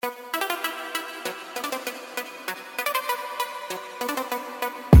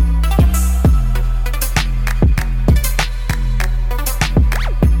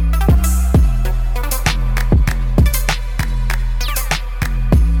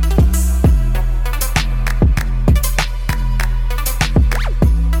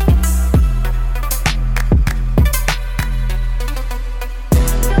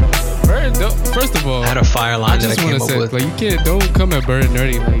fire line that I came up with. Like, you don't come at Bird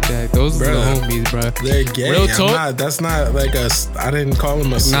Nerdy like that. Those are the homies, bro. They're gay. Real talk. That's not like I didn't call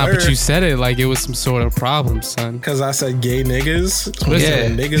them a slur. Nah, but you said it like it was some sort of problem, son. Because I said gay niggas.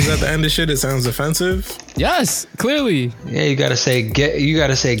 Listen, niggas at the end of shit, it sounds offensive. Yes, clearly. Yeah, you gotta say gay. You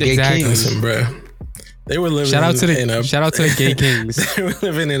gotta say gay kings. Listen, bro. They were living shout out to the gay kings. They were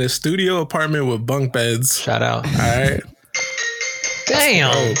living in a studio apartment with bunk beds. Shout out. All right.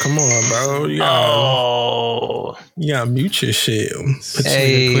 Damn. Oh, come on, bro. You gotta mute your shit.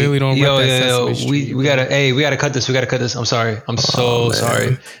 Hey, clearly don't we gotta cut this. We gotta cut this. I'm sorry. I'm so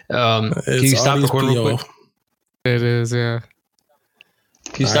sorry. Can you stop recording real quick? It is, yeah.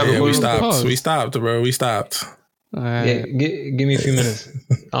 Can you stop recording? We stopped, bro. We stopped. Yeah, give me a few minutes.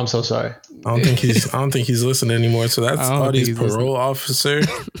 I'm so sorry. I don't think he's listening anymore. So that's Audie's parole officer.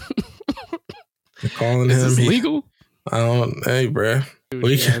 Calling him. Is this legal? Hey, bro.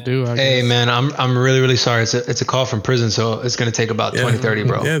 Hey, man, I'm really, really sorry. It's a call from prison, so it's gonna take about 20-30,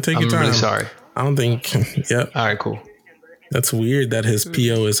 bro. Yeah, take your time. I'm really sorry. I don't think. Yep. All right, cool. That's weird that his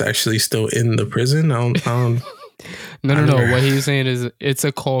PO is actually still in the prison. No. What he's saying is it's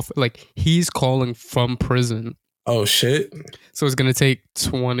a call. He's calling from prison. Oh shit! So it's gonna take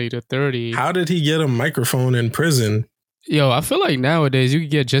 20 to 30. How did he get a microphone in prison? Yo, I feel like nowadays you can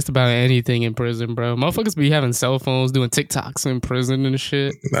get just about anything in prison, bro. Motherfuckers be having cell phones, doing TikToks in prison and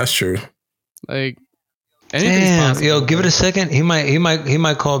shit. That's true. Like, damn, yo, give it a second. He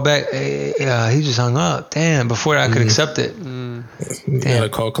might call back. He just hung up. Damn, before I could accept it. You gotta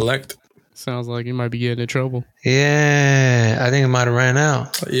call collect. Sounds like you might be getting in trouble. Yeah, I think it might have ran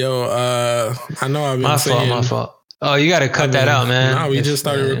out. Yo, I know I've been saying... My fault. Oh, you gotta cut that out, man. Nah, we just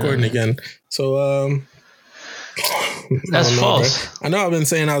started recording again. So, that's false. Bro. I know I've been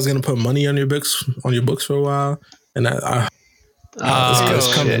saying I was gonna put money on your books for a while, and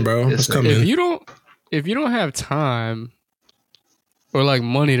it's coming, bro. It's coming. If you don't have time or like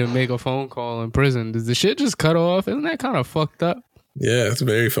money to make a phone call in prison, does the shit just cut off? Isn't that kind of fucked up? Yeah, it's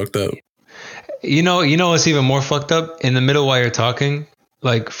very fucked up. You know what's even more fucked up? In the middle while you're talking,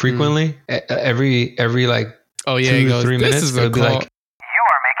 like frequently, every like 2 to 3 minutes, it'll be like, you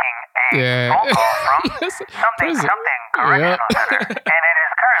are making a phone call from something correctional center, and it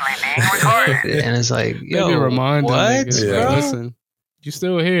is currently being recorded. And it's like, yo, maybe remind what? Bro? Listen, you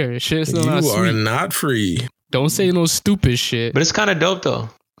still here. Shit's still not sweet. You are not free. Don't say no stupid shit. But it's kind of dope though.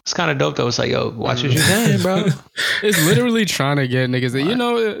 It's like, yo, watch what you're saying, bro. It's literally trying to get niggas.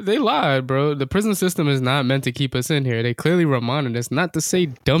 They lied, bro. The prison system is not meant to keep us in here. They clearly reminded us not to say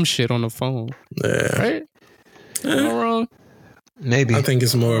dumb shit on the phone. Yeah. Right? Am I wrong? Maybe. I think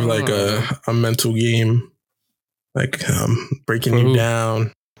it's more of like a mental game. Like breaking you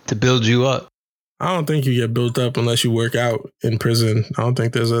down. To build you up. I don't think you get built up unless you work out in prison. I don't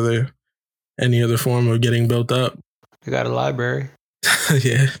think there's any other form of getting built up. You got a library.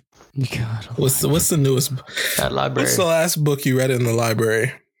 Yeah. God, what's the newest? That library. What's the last book you read in the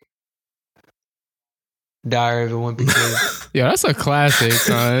library? Diary of a Wimpy Kid. Yeah, that's a classic,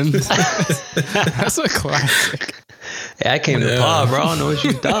 son. That's a classic. Yeah, I came to pod, bro. I don't know what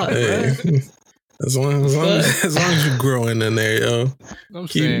you thought, bro. As long as you're growing in there, yo.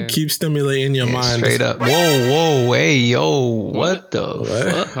 Keep stimulating your mind. Straight up. Whoa, hey, yo. What the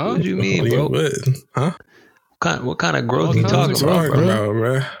fuck? Huh? What do you mean, bro? Huh? What kind of growth you talking about,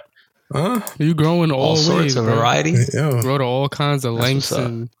 bro? Huh? You growing all sorts of variety. Yeah. Grow to all kinds of lengths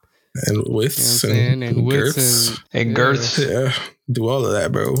and widths and widths and girths. Yeah, do all of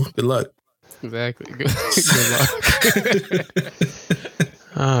that, bro. Good luck. Exactly. Good luck.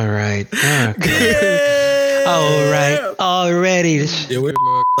 All right. Okay. All right. Already.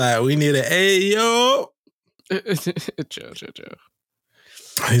 Yeah, we need an Ayo. Chill.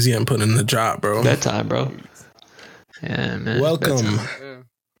 He's getting put in the job, bro. That time, bro. Yeah, man. Welcome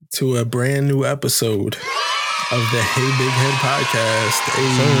to a brand new episode of the Hey Big Head podcast.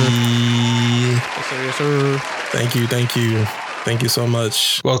 Hey. Yes, sir. Thank you so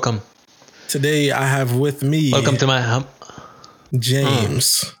much. Welcome. Today I have with me. Welcome to my hump.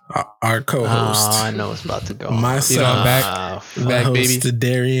 James, our co-host. Oh, I know it's about to go. My son, back, baby.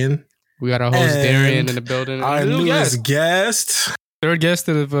 Darian. We got our host Darian in the building. Our newest guest. Third guest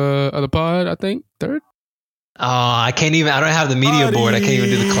of the pod, I think. Third? Oh, I can't even. I don't have the media board. I can't even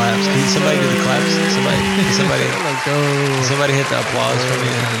do the claps. Can somebody do the claps? Somebody hit the applause for me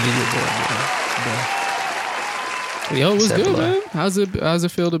on the media board. Yo, what's good, man? How's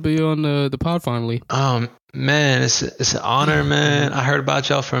it feel to be on the pod finally? Man, it's an honor, man. I heard about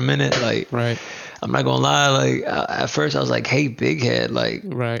y'all for a minute. Like, right. I'm not gonna lie. Like, at first I was like, "Hey, big head." Like,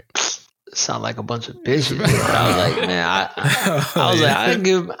 right. sound like a bunch of bitches. But I was like, man,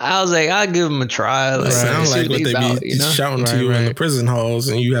 I give them a try. Like, sound like what they about, be shouting to you in the prison halls,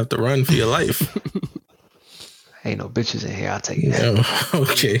 and you have to run for your life. Ain't no bitches in here. I'll take it.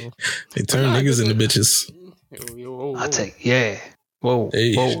 Okay, they turn niggas into bitches. I'll take. Yeah. Whoa.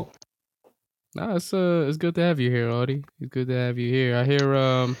 Hey. Whoa. Nah, it's good to have you here, Awede. It's good to have you here. I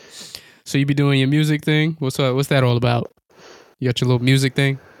hear so you be doing your music thing. What's that all about? You got your little music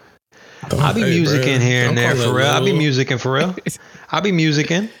thing? I be musicking here and there for real. I be musicking for real. I be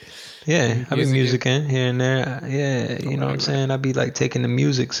musicking. Yeah, I be musicking here and there. Yeah, you know what I'm saying? I be like taking the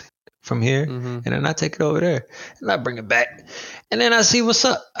musics from here and then I take it over there and I bring it back. And then I see what's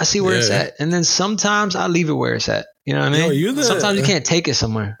up. I see where it's at. And then sometimes I leave it where it's at. You know what I mean? Sometimes you can't take it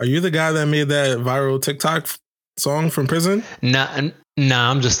somewhere. Are you the guy that made that viral TikTok song from prison? Nah,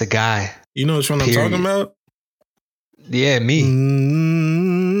 I'm just a guy. You know which one I'm talking about? Yeah, me.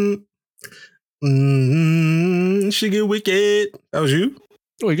 She get wicked. That was you?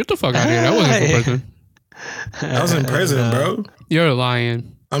 Wait, get the fuck out of here. That wasn't from prison. I was in prison, bro. You're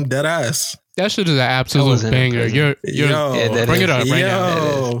lying. I'm dead ass. That shit is an absolute banger. You're bring it up right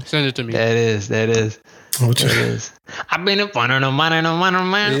now. Send it to me. That is. That is. I've been in front of the man.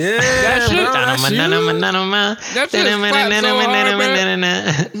 Yeah, that shit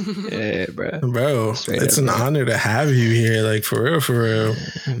yeah, bro. Bro, it's an honor to have you here. Like, for real.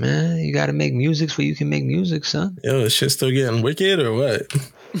 Man, you got to make music so you can make music, son. Yo, is shit still getting wicked or what?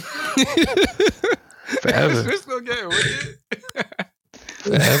 Forever. Shit still getting wicked?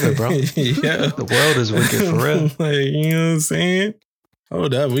 Forever, bro. Yeah. The world is wicked for real. Like, you know what I'm saying?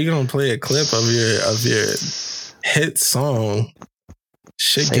 Hold up, we gonna play a clip of your hit song.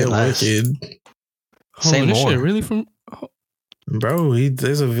 Shit Say get less. wicked. Say this more. shit really from? Bro,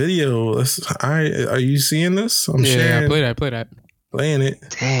 there's a video. Are you seeing this? I'm sharing. Play that. Playing it.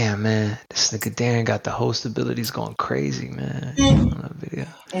 Damn, man. This nigga Darren got the host abilities going crazy, man. On that video.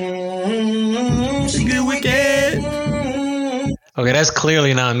 She get wicked. Okay, that's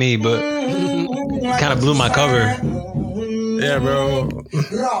clearly not me, but kind of blew my cover. Yeah, bro.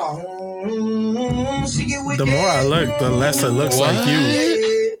 The more I look, the less it looks like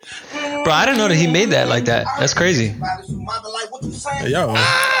you. Bro, I didn't know that he made that like that. That's crazy. Yo.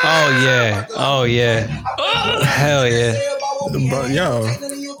 Oh, yeah. Hell yeah. Bro, yo.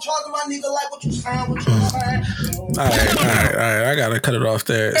 Alright. I gotta cut it off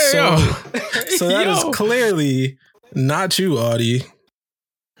there. So that is clearly not you, Awede.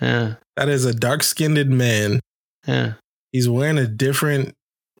 Yeah. That is a dark-skinned man. Yeah. He's wearing a different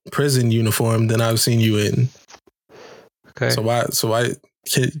prison uniform than I've seen you in. Okay. So why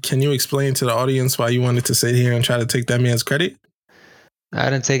can you explain to the audience why you wanted to sit here and try to take that man's credit? I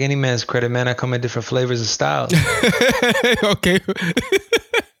didn't take any man's credit, man. I come in different flavors and styles. Okay.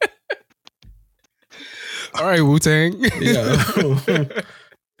 All right, Wu-Tang. Yeah.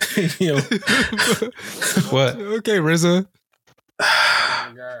 Yo. What? Okay, RZA.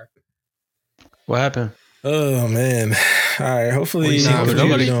 Oh, God. What happened? Oh man! All right. Hopefully, does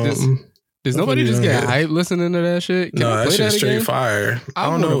nobody just get hype listening to that shit? No, that shit's straight fire. I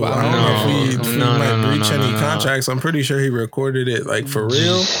don't know if he might breach any contracts. I'm pretty sure he recorded it like for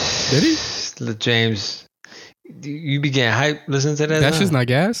real. Did he? James, you be getting hype listening to that? That's just not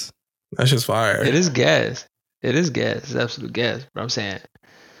gas. That's just fire. It is gas. It's absolute gas. But I'm saying,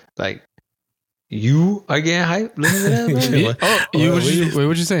 like, you are getting hype listening to that?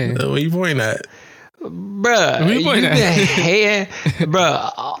 What you saying? What you pointing at? Bruh, you been hating.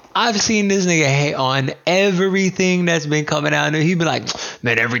 Bruh, I've seen this nigga hate on everything that's been coming out. He be like,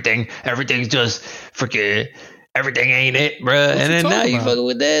 man, everything's just freaking, everything ain't it, bruh. And then now you fucking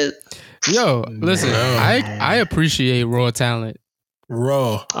with this. Yo, listen, I appreciate raw talent.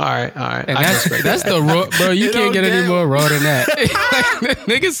 Raw. All right. And that's the raw, bro. You can't get any more raw than that.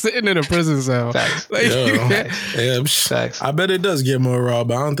 Niggas sitting in a prison cell. Facts. Facts. I bet it does get more raw,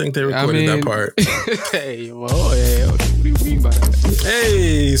 but I don't think they recorded that part. Hey, what do you mean by that?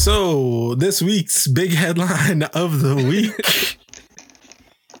 Hey, so this week's big headline of the week.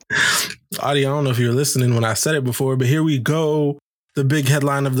 Awede, I don't know if you were listening when I said it before, but here we go. The big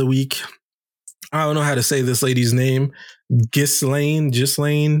headline of the week. I don't know how to say this lady's name. Ghislained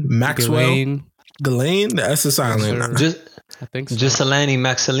Maxwell. Ghislained? That's a silent. I think so. Ghislained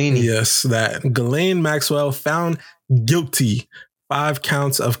Maxellini. Yes, that. Ghislained Maxwell found guilty 5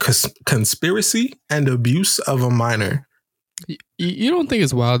 counts of conspiracy and abuse of a minor. You don't think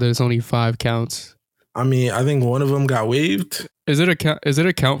it's wild that it's only 5 counts? I mean, I think one of them got waived. Is it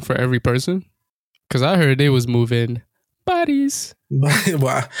a count for every person? Because I heard they was moving bodies.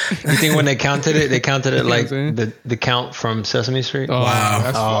 Wow. You think when they counted it like the count from Sesame Street? Oh,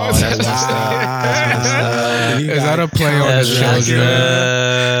 Wow. That's messed up. That's messed up. Is that a play on the That's messed children?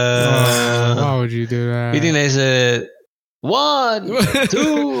 up. Why would you do that? You think they said 1,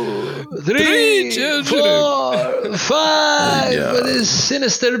 2, 3, 4, 5 for this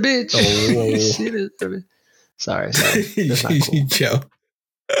sinister bitch? Sinister bitch. Sorry. That's not cool. Yo.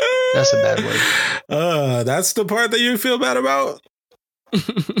 That's a bad word. That's the part that you feel bad about?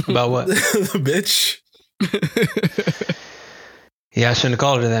 About what? The bitch. Yeah, I shouldn't have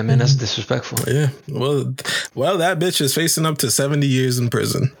called her that, man. That's disrespectful. Yeah. Well, that bitch is facing up to 70 years in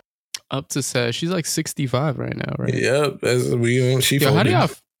prison. Up to she's like 65 right now, right? Yep.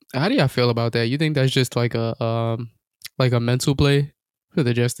 How do y'all feel about that? You think that's just like a mental play for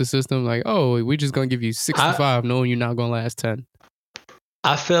the justice system? Like, oh, we just gonna give you 65, knowing you're not gonna last 10.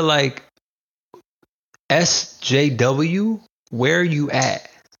 I feel like SJW, where are you at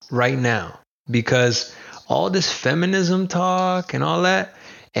right now? Because all this feminism talk and all that,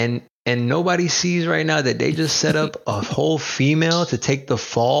 and nobody sees right now that they just set up a whole female to take the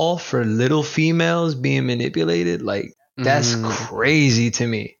fall for little females being manipulated. Like, that's crazy to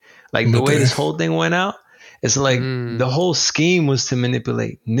me. Like, the way this whole thing went out, it's like the whole scheme was to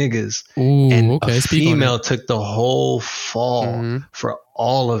manipulate niggas. Ooh, and okay. a female took the whole fall for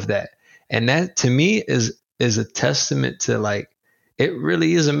all of that. And that, to me, is a testament to, like, it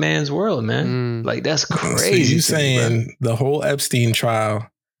really is a man's world, man. Like, that's crazy. So you saying the whole Epstein trial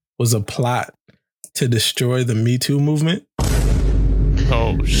was a plot to destroy the Me Too movement?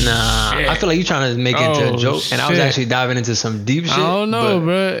 Oh, nah, shit. I feel like you're trying to make it into a joke, and I was actually diving into some deep shit. I don't know,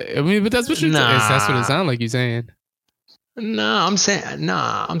 bro. I mean, but that's what you're saying. That's what it sounds like you're saying. I'm saying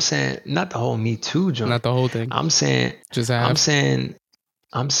not the whole Me Too joke. Not the whole thing. I'm saying just half.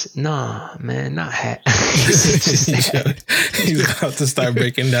 Nah, man, not half. He's about to start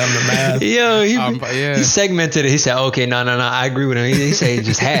breaking down the math. Yo, he segmented it. He said, okay, no, I agree with him. He said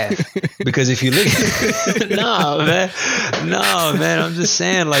just half. Because if you look no, man, I'm just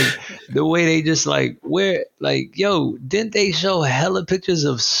saying, like, the way they just, like, yo, didn't they show hella pictures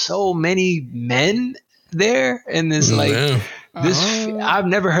of so many men there? And this, like, I've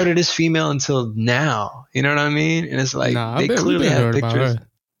never heard of this female until now. You know what I mean? And it's like, they clearly have pictures.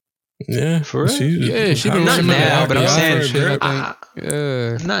 Yeah, for real. She been not now, but I'm saying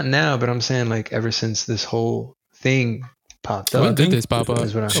not now, but I'm saying, like, ever since this whole thing popped up. When did this pop up?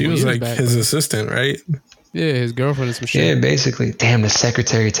 She was like his assistant, right? Yeah, his girlfriend is some shit. Yeah, basically. Damn, the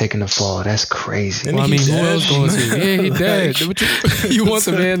secretary taking the fall. That's crazy. Well, I mean, who else going to? Yeah, he dead. You want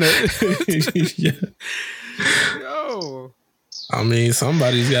the man that? Yo. I mean,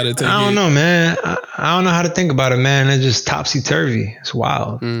 somebody's got to take it. I don't know, man. I don't know how to think about it, man. It's just topsy-turvy. It's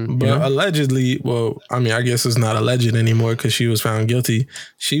wild. But allegedly, well, I mean, I guess it's not alleged anymore because she was found guilty.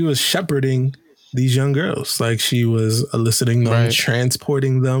 She was shepherding these young girls. Like, she was eliciting them,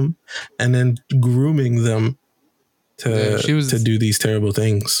 transporting them, and then grooming them to do these terrible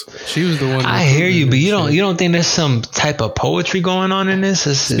things. She was the one. I hear you, but you don't think there's some type of poetry going on in this?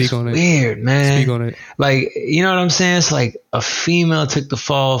 It's weird, man. Speak on it. Like, you know what I'm saying? It's like a female took the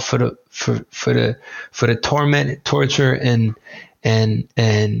fall for the torment, torture, and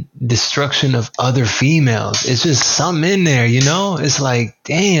destruction of other females. It's just something in there, you know? It's like,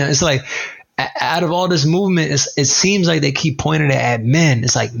 damn. It's like, out of all this movement, it seems like they keep pointing it at men.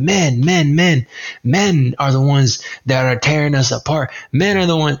 It's like men are the ones that are tearing us apart. Men are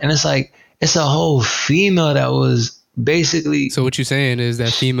the ones, and it's like, it's a whole female that was basically. So what you're saying is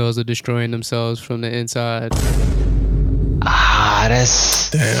that females are destroying themselves from the inside.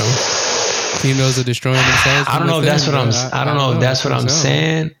 That's damn. Females are destroying themselves. I don't know if that's what I don't know if that's what I'm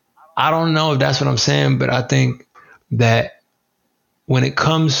saying. I don't know if that's what I'm saying, but I think that when it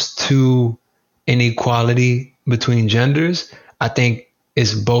comes to inequality between genders, I think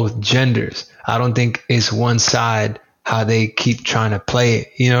it's both genders. I don't think it's one side, how they keep trying to play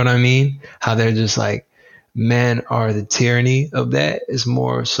it. You know what I mean? How they're just like, men are the tyranny of that. It's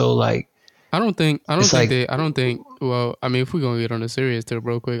more so like, well, I mean, if we're going to get on a serious tip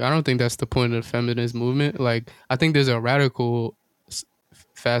real quick, I don't think that's the point of the feminist movement. Like, I think there's a radical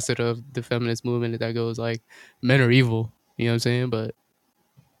facet of the feminist movement that goes like, men are evil. You know what I'm saying? But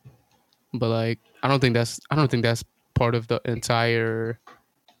like, I don't think that's part of the entire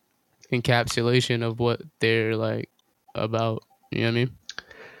encapsulation of what they're like about. You know what I mean?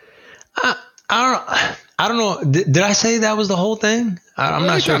 I don't know. Did I say that was the whole thing? I'm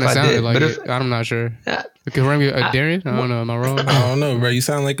not sure if I did. Like, but I'm not sure. Darian? I don't know. Am I wrong? I don't know, bro. You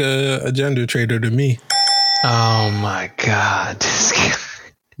sound like a gender traitor to me. Oh my God.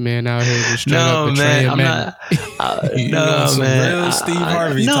 Man out here just straight up betraying I'm men. not. No, man. Real Steve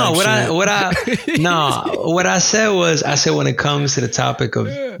Harvey. No, Type what I said was, when it comes to the topic of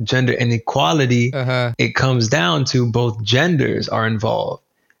gender inequality, it comes down to both genders are involved.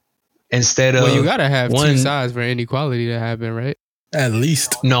 Instead of, well, you gotta have two sides for inequality to happen, right? At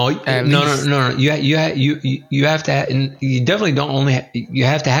least. No. You have to. You definitely don't only. You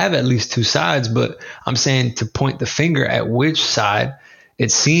have to have at least two sides. But I'm saying to point the finger at which side,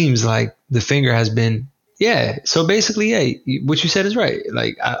 it seems like the finger has been. Yeah. So basically, what you said is right.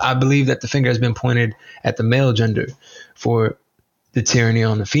 Like I believe that the finger has been pointed at the male gender for the tyranny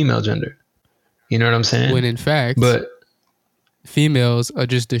on the female gender. You know what I'm saying? When in fact, females are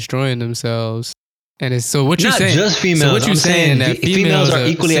just destroying themselves. And it's so what you're saying. Not just females. So what you're saying that females are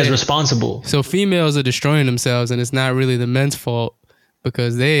equally as responsible. So females are destroying themselves, and it's not really the men's fault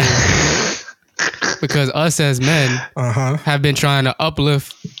because because us as men have been trying to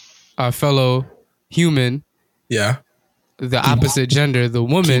uplift our fellow human. Yeah. The opposite gender, the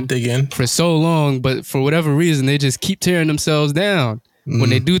woman, for so long, but for whatever reason, they just keep tearing themselves down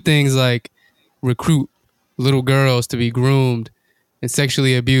when they do things like recruit little girls to be groomed and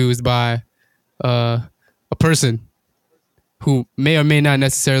sexually abused by a person who may or may not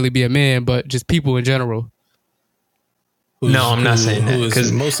necessarily be a man, but just people in general. No, I'm not saying that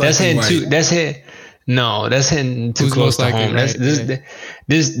because that's hitting too close to home. Right?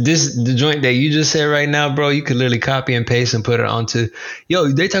 The joint that you just said right now, bro. You could literally copy and paste and put it onto. Yo,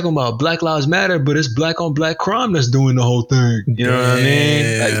 they talking about Black Lives Matter, but it's black on black crime that's doing the whole thing. You know what I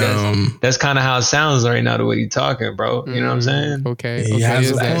mean? Like that's kind of how it sounds right now. The way you're talking, bro. You know what I'm saying? Okay.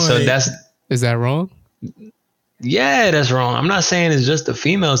 Is that wrong? Yeah, that's wrong. I'm not saying it's just the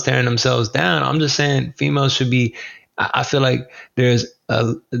females tearing themselves down. I'm just saying females should be. I feel like there's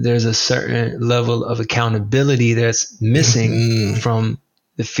a certain level of accountability that's missing from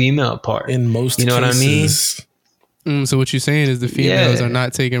the female part. In most cases. What I mean? So what you're saying is the females are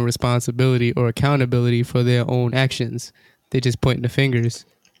not taking responsibility or accountability for their own actions. They just pointing the fingers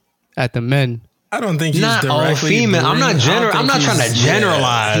at the men. I don't think he's not all female. I'm not trying to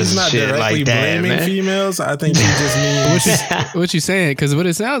generalize. He's not shit directly like that, blaming man. females. I think he just means what you saying. Because what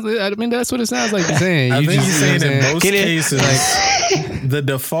it sounds. I mean, that's what it sounds like you're saying. I think he's saying in most cases, the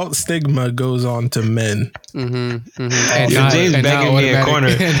default stigma goes on to men. And James begging me in a corner.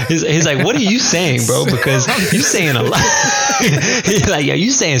 He's like, "What are you saying, bro? Because you saying a lot." He's like, "Yeah,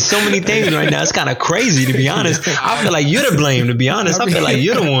 you saying so many things right now. It's kind of crazy, to be honest. I feel like you're to blame, to be honest. I feel like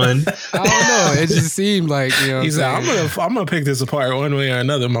you're the one." I don't know. It just seemed like, you know. He's like, I'm gonna pick this apart one way or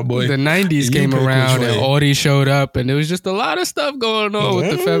another, my boy. The 90s came around and Awede showed up, and there was just a lot of stuff going on with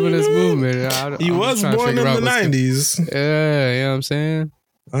the feminist movement. He was born in the 90s. Yeah, you know what I'm saying?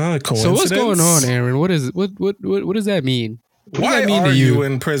 Coincidence? So what's going on, Aaron? What does that mean? What Why does that mean are to you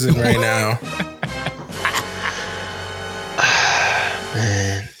in prison right now?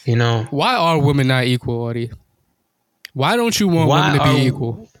 Man, you know. Why are women not equal, Awede? Why don't you want women to be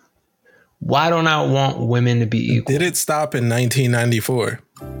equal? Why don't I want women to be equal? Did it stop in 1994?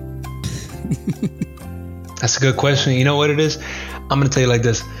 That's a good question. You know what it is? I'm going to tell you like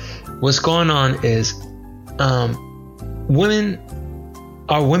this. What's going on is women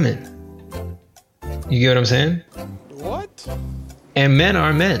are women. You get what I'm saying? What? And men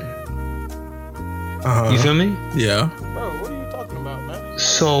are men. You feel me? Yeah. Bro, what are you talking about, man?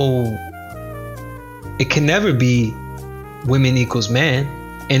 So it can never be women equals man,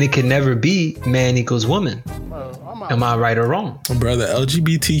 and it can never be man equals woman. Bro, am I right or wrong? Bro, the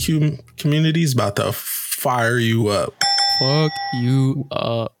LGBTQ community is about to fire you up. Fuck you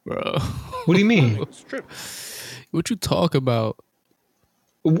up, bro. What do you mean? What you talk about?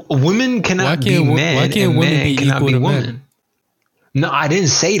 Women cannot be men. Why can't women be equal to women? No, I didn't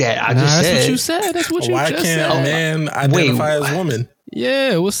say that. I just said. That's what you said. That's what you just said. Why can't a man identify as woman?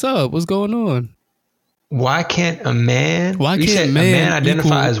 Yeah, what's up? What's going on? Why can't a man? Why you can't said man a man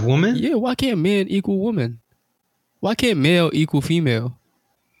identify as woman? Yeah, why can't man equal woman? Why can't male equal female?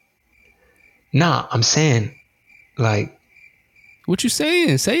 Nah, I'm saying, like. What you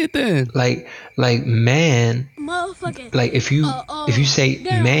saying? Say it then. Like man. Like if you say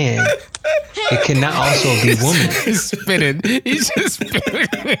man, it cannot also be woman. He's spinning. He's just spinning.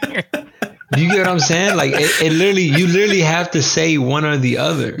 Do you get what I'm saying? Like it literally, you literally have to say one or the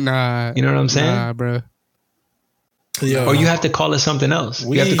other. Nah. You know what I'm saying? Nah, bro. Yo, or you have to call it something else.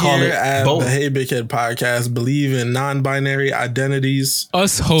 You have to call it both. The Hey Big Head podcast believe in non-binary identities.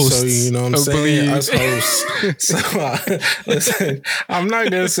 Us hosts. So you know what I'm saying? Us hosts. So listen, I'm not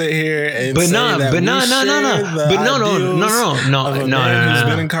gonna sit here and no. Who's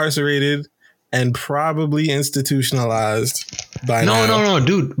been incarcerated and probably institutionalized by now. No,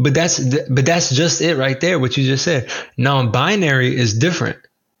 dude. But that's just it right there. What you just said. Non-binary is different.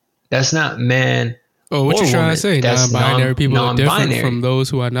 That's not man. Oh, what you trying woman. to say? That's Non-binary people are different non-binary from those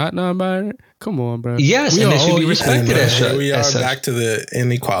who are not non-binary? Come on, bro. Yes, and they should be respected as such. Here we are back to the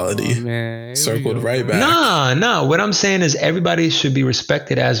inequality. Oh, man. Circled right back. Nah. What I'm saying is everybody should be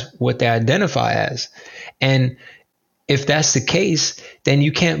respected as what they identify as. And if that's the case, then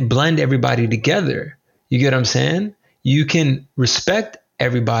you can't blend everybody together. You get what I'm saying? You can respect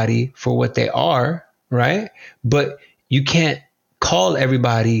everybody for what they are, right? But you can't call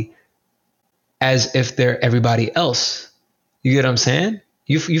everybody as if they're everybody else. You get what I'm saying?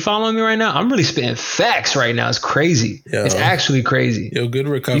 You following me right now? I'm really spitting facts right now. It's crazy. Yo, it's actually crazy. Yo, good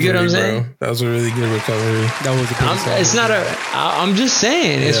recovery, you get what I'm saying? Bro. That was a really good recovery. That was a good it's not I'm just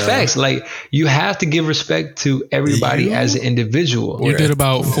saying. It's facts. Like, you have to give respect to everybody as an individual. You did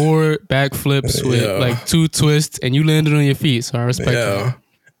about 4 backflips with like 2 twists, and you landed on your feet. So I respect that.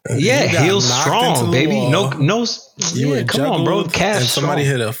 Yeah, heels strong, baby. Wall. No. Yeah, come on, bro. Cash and somebody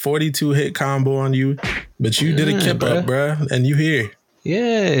strong. hit a 42 hit combo on you, but you did a kip up, bro, and you here.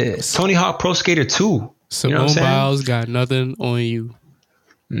 Yeah, Tony Hawk Pro Skater 2. Simone Biles got nothing on you.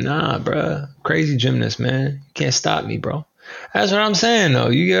 Nah, bro. Crazy gymnast, man. You can't stop me, bro. That's what I'm saying, though.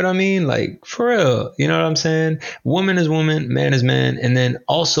 You get what I mean? Like, for real. You know what I'm saying? Woman is woman, man is man. And then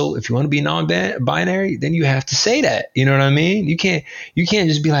also, if you want to be non-binary, then you have to say that. You know what I mean? You can't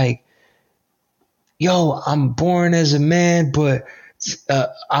just be like, yo, I'm born as a man, but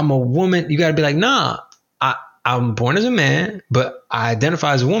I'm a woman. You got to be like, nah, I'm born as a man, but I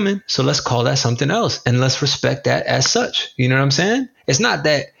identify as a woman. So let's call that something else, and let's respect that as such. You know what I'm saying? It's not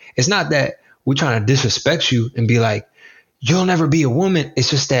that we're trying to disrespect you and be like, you'll never be a woman.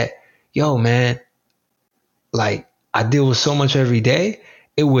 It's just that, yo, man, like, I deal with so much every day.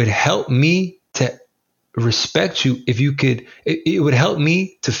 It would help me to respect you if you could. It would help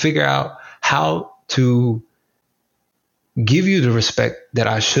me to figure out how to give you the respect that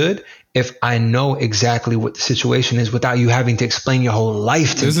I should, if I know exactly what the situation is without you having to explain your whole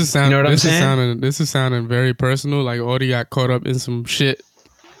life to me. You know what I'm saying? This is sounding very personal. Like, Awede got caught up in some shit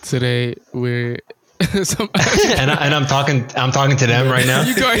today where and I'm talking to them right now.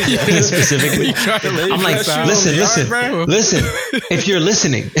 Specifically. I'm like, listen. If you're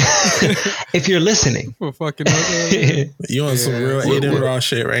listening, we're fucking you on some real Aiden Raw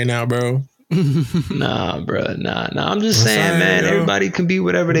shit right now, bro. Nah, bro. Nah. I'm just saying, man. Everybody can be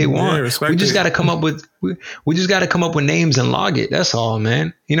whatever they want. We just got to come up with. We just got to come up with names and log it. That's all,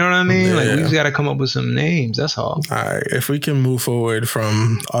 man. You know what I mean? Like, we just got to come up with some names. That's all. All right. If we can move forward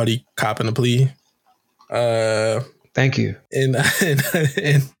from Awede copping a plea. Thank you. In other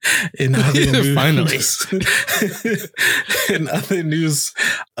news, in other news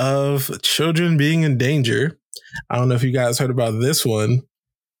of children being in danger, I don't know if you guys heard about this one.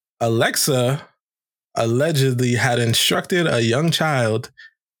 Alexa allegedly had instructed a young child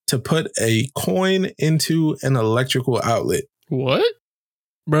to put a coin into an electrical outlet. What?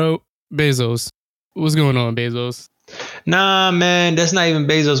 Bro, Bezos. What's going on, Bezos? Nah, man, that's not even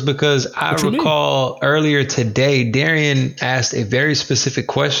Bezos, because I recall earlier today, Darian asked a very specific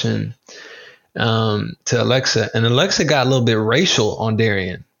question to Alexa, and Alexa got a little bit racial on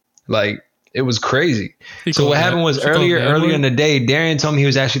Darian. Like, it was crazy. So what happened was earlier in the day, Darian told me he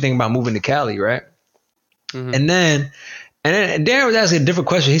was actually thinking about moving to Cali, right? Mm-hmm. And then Darian was asking a different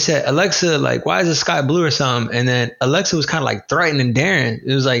question. He said, Alexa, like, why is the sky blue or something? And then Alexa was kind of like threatening Darian.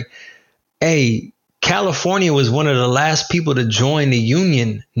 It was like, hey, California was one of the last people to join the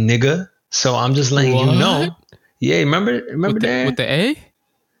union, nigga. So I'm just letting you know. Yeah, remember Darian? With the A?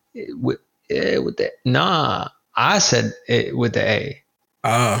 With the nah. I said it with the A.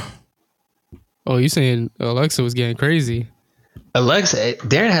 Oh, you saying Alexa was getting crazy? Alexa,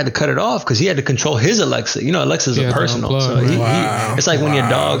 Darren had to cut it off because he had to control his Alexa. You know, Alexa's a personal. So it's like when your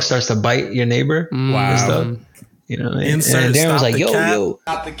dog starts to bite your neighbor and stuff. You know, and Darren was like, yo.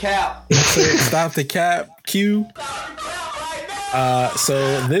 Stop the cap. Stop the cap. Q.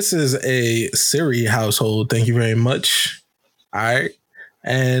 So this is a Siri household. Thank you very much. All right.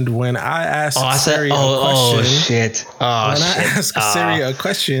 And when I ask Siri a question, Siri a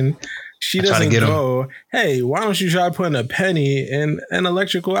question, she doesn't go, hey, why don't you try putting a penny in an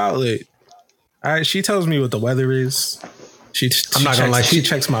electrical outlet? All right. She tells me what the weather is. I'm not gonna lie. She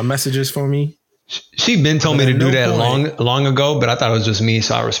checks my messages for me. She been told me to do that long ago, but I thought it was just me,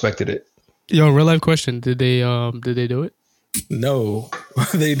 so I respected it. Yo, real life question: Did they do it? No,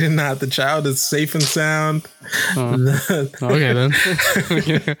 they did not. The child is safe and sound. Okay then.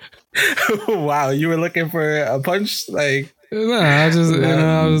 Wow, you were looking for a punch? Like, I just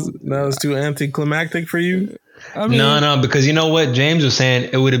that was too anticlimactic for you. I mean, no, because you know what James was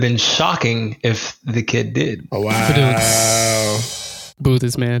saying. It would have been shocking if the kid did. Oh, wow. Boo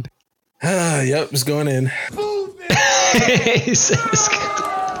this man. Yep, it's going in. He says,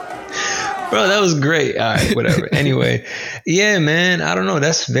 bro, that was great. All right, whatever. Anyway, yeah, man. I don't know.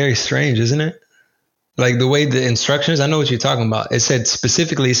 That's very strange, isn't it? Like the way the instructions, I know what you're talking about. It said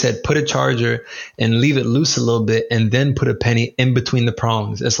specifically, put a charger and leave it loose a little bit and then put a penny in between the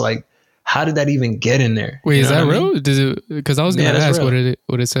prongs. It's like, how did that even get in there? Wait, is that real? Because I was going to ask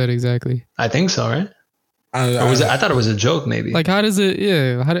what it said exactly. I think so, right? I thought it was a joke, maybe. Like, how does it,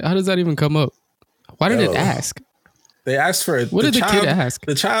 how does that even come up? Why did it ask? They asked for it. What did the kid ask?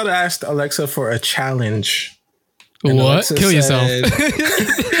 The child asked Alexa for a challenge. And what? Alexa Kill yourself.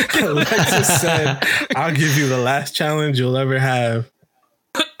 Alexa said, I'll give you the last challenge you'll ever have.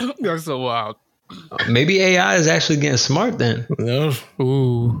 That's so wild. Maybe AI is actually getting smart then. No.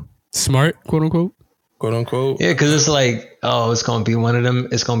 Ooh. Smart, quote unquote. Quote unquote. Yeah, because it's like, oh, it's gonna be one of them.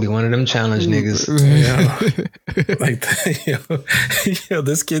 It's gonna be one of them challenge niggas. Yeah. Like,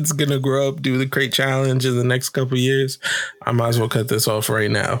 this kid's gonna grow up, do the crate challenge in the next couple of years. I might as well cut this off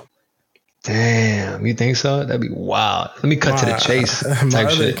right now. Damn, you think so? That'd be wild. Let me cut to the chase. My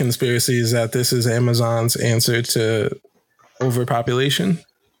other conspiracy is that this is Amazon's answer to overpopulation.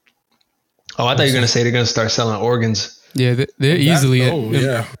 Oh, I thought you were gonna say they're gonna start selling organs. Yeah, they're easily.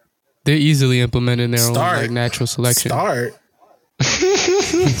 Yeah. They're easily implementing their own like natural selection. Start.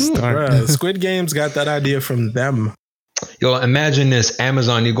 Bruh, Squid Game's got that idea from them. Yo, imagine this.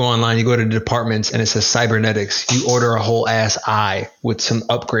 Amazon, you go online, you go to the departments and it says cybernetics. You order a whole ass eye with some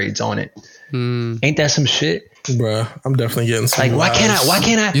upgrades on it. Ain't that some shit? Bruh, I'm definitely getting some like, why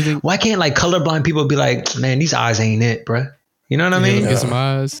can't like colorblind people be like, man, these eyes ain't it, bruh? You know what I mean? Get some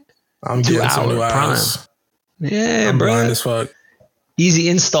eyes. I'm getting some new eyes. Prime. Yeah, I'm bruh. blind as fuck. Easy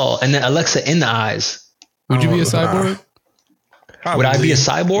install, and then Alexa in the eyes. Would you be a cyborg? Would I be a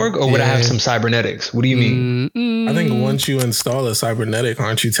cyborg, or would I have some cybernetics? What do you mean? I think once you install a cybernetic,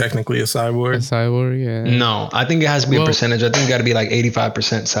 aren't you technically a cyborg? A cyborg, yeah. No, I think it has to be a percentage. I think you got to be like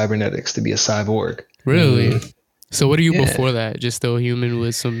 85% cybernetics to be a cyborg. Really? So what are you before that? Just still human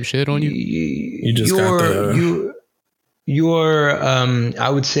with some shit on you? You just got the... You're, I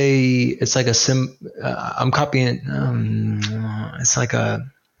would say it's like I'm copying, it's like a,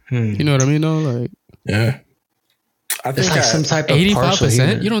 You know what I mean though? Like, yeah. I think it's like some type of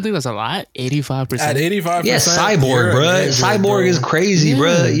 85%. You don't think that's a lot? 85%. At 85%. Yeah, cyborg, bro. Cyborg is crazy,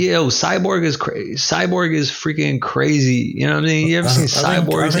 bro. Yo, cyborg is crazy. Cyborg is freaking crazy. You know what I mean? You ever seen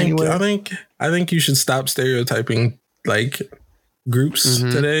cyborgs anywhere? I think you should stop stereotyping like groups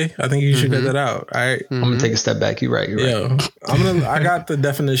today. I think you should get that out. All right. I'm gonna take a step back. You're right. I got the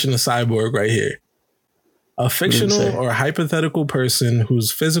definition of cyborg right here. A fictional or hypothetical person whose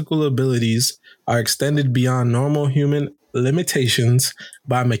physical abilities are extended beyond normal human limitations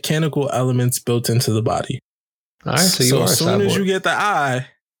by mechanical elements built into the body. All right, so you are as soon as you get the eye,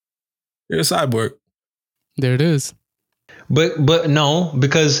 you're a cyborg. There it is. But no,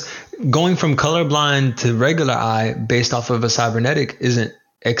 because going from colorblind to regular eye based off of a cybernetic isn't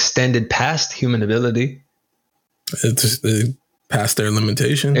extended past human ability. It's past their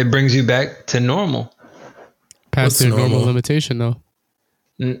limitation. It brings you back to normal. Past their normal limitation, though.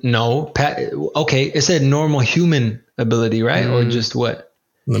 No. Okay, it said normal human ability, right? Or just what?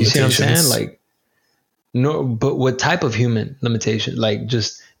 You see what I'm saying? Like, no, but what type of human limitation? Like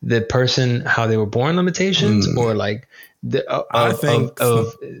just the person, how they were born limitations, or like I think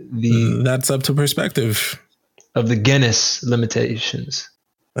that's up to perspective. Of the Guinness limitations.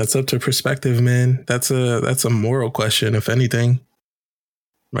 That's up to perspective, man. That's a moral question, if anything.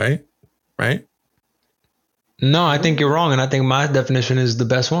 Right? No, I think you're wrong, and I think my definition is the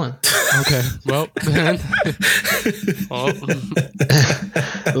best one. Okay, well, then.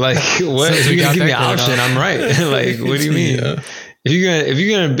 Like, what? If you're gonna give me an option, I'm right. Like, what do you mean? Yeah.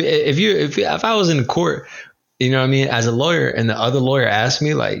 If I was in court, you know what I mean, as a lawyer, and the other lawyer asked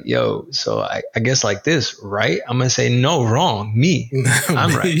me, like, yo, so I guess like this, right? I'm gonna say no, wrong, me.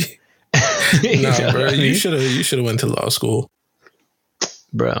 I'm right. No, bro, you should have went to law school.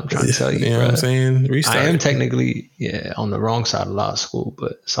 Bro, I'm trying to tell you, know what I'm saying? Restart. I am technically, on the wrong side of law school,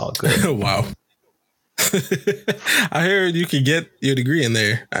 but it's all good. Wow. I heard you could get your degree in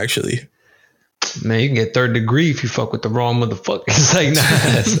there, actually. Man, you can get third degree if you fuck with the wrong motherfucker. It's like,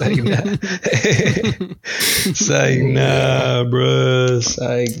 it's like, nah, bro. It's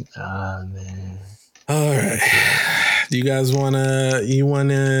like, nah, man. All right. Do you guys wanna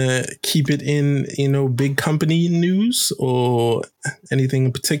keep it in, big company news or anything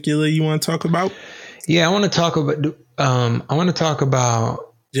in particular you want to talk about? Yeah, I want to talk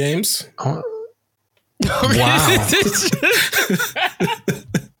about James. Wow.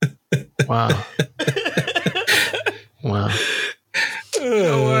 Wow. Wow. You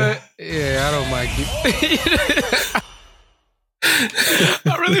know what? Yeah, I don't mind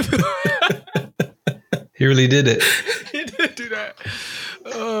I really feel He really did it. he did do that.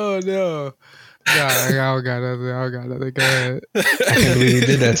 Oh no. Nah, I don't got nothing. Go ahead. I can't believe he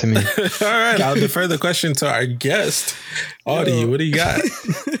did that to me. All right, I'll defer the question to our guest. Awede, what do you got?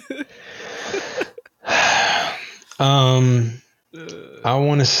 I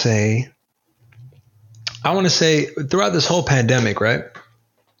want to say throughout this whole pandemic, right?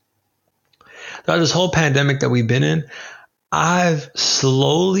 Throughout this whole pandemic that we've been in, I've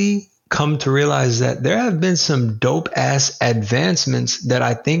slowly come to realize that there have been some dope ass advancements that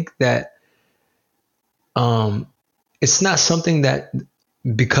I think that it's not something that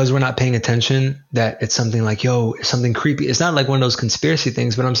because we're not paying attention that it's something like, yo, it's something creepy. It's not like one of those conspiracy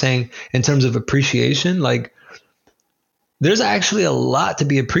things, but I'm saying in terms of appreciation, like there's actually a lot to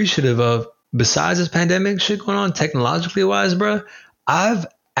be appreciative of besides this pandemic shit going on technologically wise, bro. I've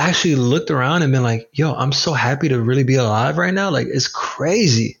actually looked around and been like, yo, I'm so happy to really be alive right now. Like it's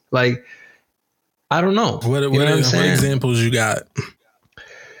crazy. Like, I don't know. What examples you got?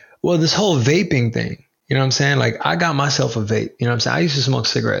 Well, this whole vaping thing, you know what I'm saying? Like I got myself a vape, you know what I'm saying? I used to smoke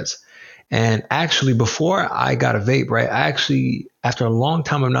cigarettes. And actually before I got a vape, right? After a long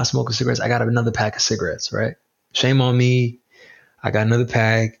time of not smoking cigarettes, I got another pack of cigarettes, right? Shame on me. I got another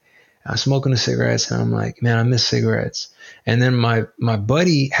pack. I was smoking the cigarettes and I'm like, man, I miss cigarettes. And then my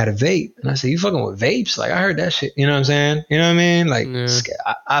buddy had a vape and I said, you fucking with vapes? Like I heard that shit. You know what I'm saying? You know what I mean? Like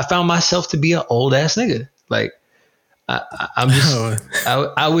I found myself to be an old ass nigga. Like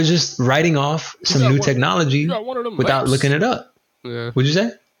I was just writing off some new technology without looking it up. Yeah. What'd you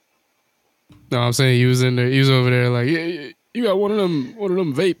say? No, I'm saying he was in there. He was over there like, yeah, you got one of them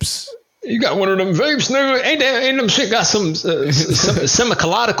vapes. You got one of them vapes, nigga. Ain't them shit got some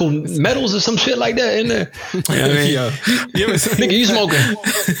semicolloidal metals or some shit like that in there? You know what I mean? Yo, you ever seen, nigga, you smoking?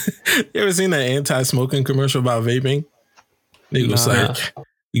 You ever seen that anti-smoking commercial about vaping? Nigga was like,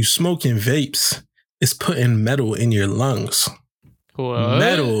 you smoking vapes. It's putting metal in your lungs. What?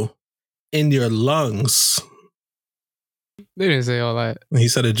 Metal in your lungs. They didn't say all that. He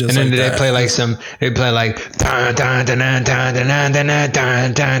said it just and then like they that. play like you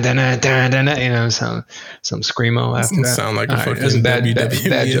know, some screamo after that. Sound like a fucking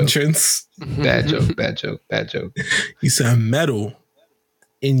WWE entrance. Bad joke. He said metal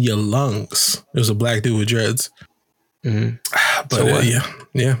in your lungs. It was a black dude with dreads. Mm-hmm. But so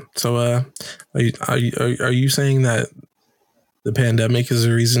yeah. So are you saying that the pandemic is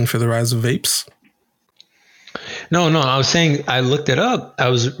the reason for the rise of vapes? No. I was saying I looked it up. I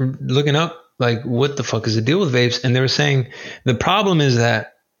was looking up like what the fuck is the deal with vapes, and they were saying the problem is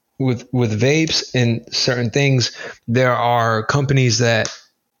that with vapes and certain things, there are companies that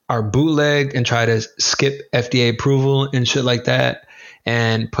are bootleg and try to skip FDA approval and shit like that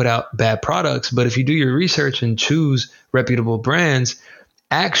and put out bad products. But if you do your research and choose reputable brands,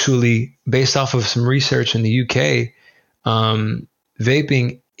 actually based off of some research in the UK,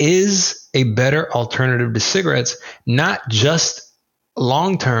 vaping is a better alternative to cigarettes, not just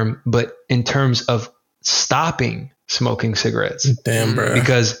long term, but in terms of stopping smoking cigarettes. Damn, bro.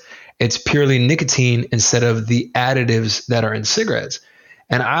 Because it's purely nicotine instead of the additives that are in cigarettes.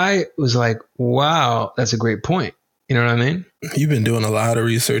 And I was like, wow, that's a great point. You know what I mean? You've been doing a lot of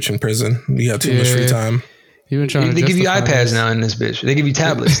research in prison. You got too much free time. You've been trying. They give you iPads now in this bitch. They give you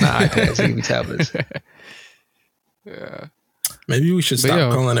tablets, not iPads. They give you tablets. Yeah. Maybe we should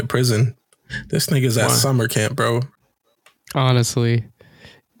stop calling it prison. This nigga's at summer camp, bro. Honestly,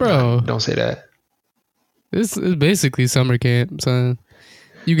 bro, don't say that. This is basically summer camp, son.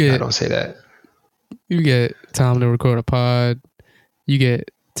 Don't say that. You get time to record a pod. You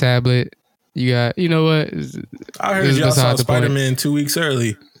get tablet. You got, you know what? I heard y'all saw Spider-Man 2 weeks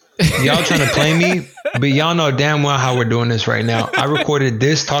early. Y'all trying to play me, but y'all know damn well how we're doing this right now. I recorded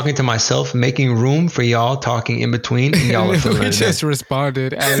this talking to myself, making room for y'all talking in between, and y'all are feeling it. Just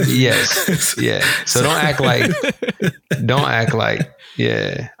responded as yes, yeah. So don't act like,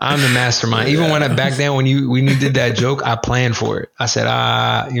 yeah. I'm the mastermind. Even when back then when you did that joke, I planned for it. I said,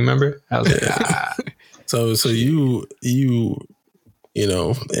 you remember? I was like, So you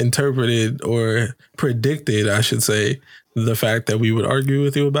know, interpreted or predicted, I should say, the fact that we would argue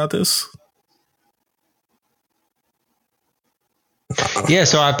with you about this? Yeah,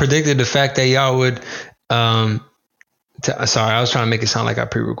 so I predicted the fact that y'all would sorry, I was trying to make it sound like I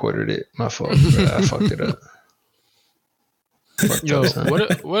pre-recorded it. My fault. Bro. I fucked it up. Yo,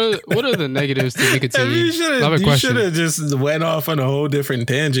 what are the negatives to nicotine? You should have just went off on a whole different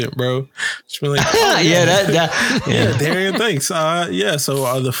tangent, bro. Just been like, yeah, Darian, thanks.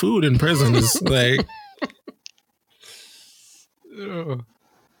 So the food in prison is like, that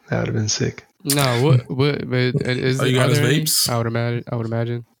would have been sick. No, what? But is you got his vapes? I would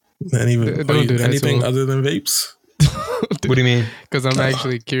imagine. And even don't do that anything other than vapes? What do you mean? Because I'm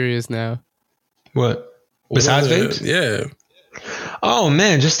actually curious now. What? Besides vapes? Yeah. Oh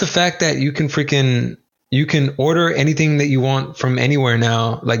man, just the fact that you can order anything that you want from anywhere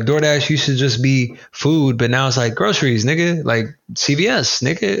now. Like DoorDash used to just be food, but now it's like groceries, nigga. Like CVS,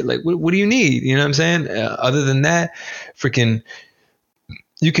 nigga. Like what do you need? You know what I'm saying? Other than that, freaking,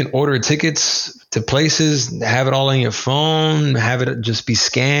 you can order tickets to places, have it all on your phone, have it just be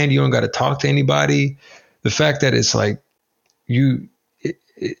scanned. You don't got to talk to anybody. The fact that it's like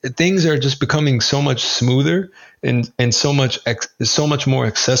things are just becoming so much smoother and so much more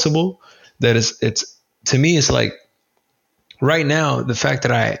accessible that it's to me, it's like right now, the fact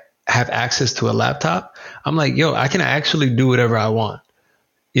that I have access to a laptop, I'm like, yo, I can actually do whatever I want.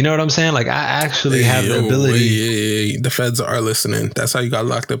 You know what I'm saying? Like I actually have the ability. The feds are listening. That's how you got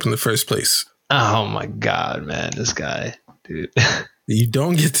locked up in the first place. Oh my God, man, this guy, dude. You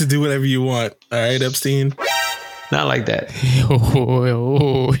don't get to do whatever you want. All right, Epstein. Not like that.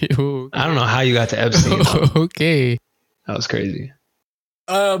 Yo. I don't know how you got to Epstein. Okay. That was crazy.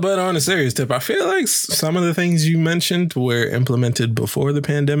 But on a serious tip, I feel like some of the things you mentioned were implemented before the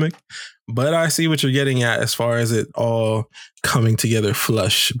pandemic, but I see what you're getting at as far as it all coming together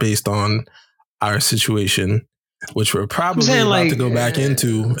flush based on our situation, which we're probably about to go back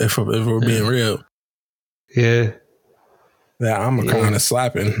into if we're being real. Yeah. Yeah, I'm kind of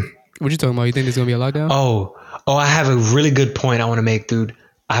slapping. What you talking about? You think there's going to be a lockdown? Oh, I have a really good point I want to make, dude.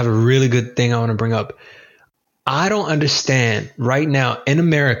 I have a really good thing I want to bring up. I don't understand right now in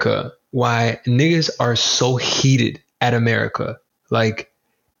America why niggas are so heated at America. Like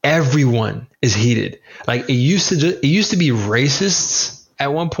everyone is heated. Like it used to be racists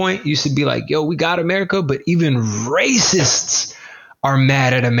at one point. It used to be like, yo, we got America, but even racists are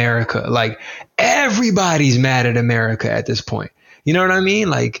mad at America. Like everybody's mad at America at this point. You know what I mean?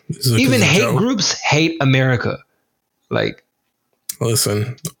 Like even hate groups hate America. Like,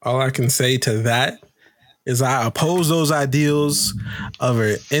 listen, all I can say to that is I oppose those ideals of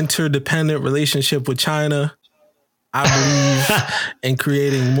an interdependent relationship with China. I believe in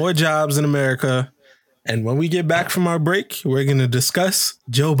creating more jobs in America. And when we get back from our break, we're going to discuss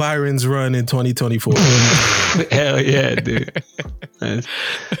Joe Byron's run in 2024. Hell yeah, dude. That's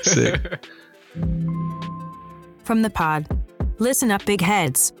sick. From the pod, listen up, big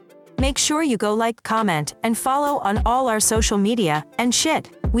heads. Make sure you go like, comment, and follow on all our social media and shit.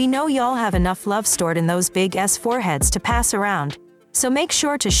 We know y'all have enough love stored in those big S foreheads to pass around. So make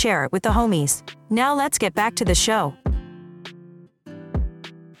sure to share it with the homies. Now let's get back to the show.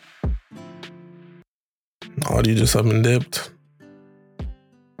 Awede just up and dipped.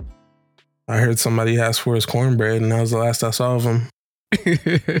 I heard somebody ask for his cornbread, and that was the last I saw of him.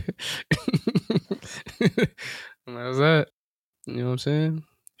 That was that. You know what I'm saying?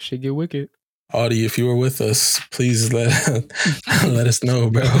 Shit get wicked. Awede, if you were with us, please let us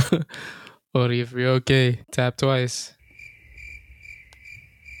know, bro. Awede, if you're okay, tap twice.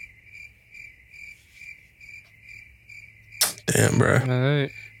 Damn, bro. All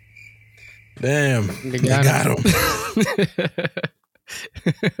right. Damn. They got him.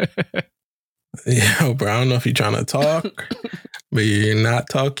 Yeah, bro, I don't know if you're trying to talk, but you're not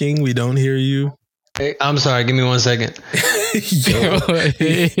talking. We don't hear you. Hey, I'm sorry. Give me 1 second. Yo,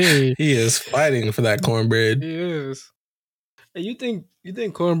 he is fighting for that cornbread. He is. Hey, you think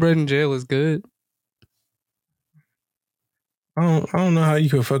cornbread in jail is good? I don't know how you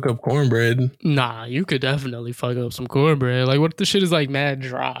could fuck up cornbread. Nah, you could definitely fuck up some cornbread. Like, what if the shit is like mad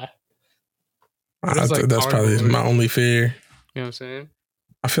dry? Like that's probably my only fear. You know what I'm saying?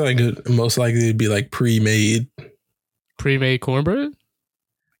 I feel like it most likely it'd be like pre-made. Pre-made cornbread?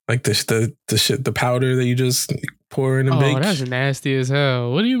 Like the powder that you just pour in and bake. Oh, that's nasty as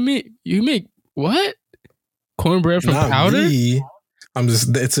hell. What do you mean? You make what? Cornbread from Not powder? Me.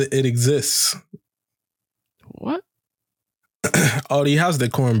 It exists. What? Awede, how's the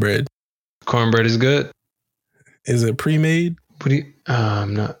cornbread? Cornbread is good. Is it pre-made? What do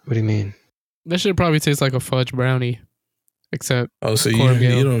you mean? That shit probably tastes like a fudge brownie. Except so you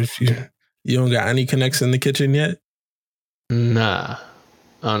don't got any connects in the kitchen yet? Nah.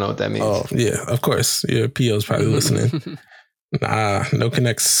 I don't know what that means. Oh, yeah, of course. Your PO's probably listening. Nah, no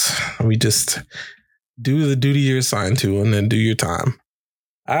connects. We just do the duty you're assigned to and then do your time.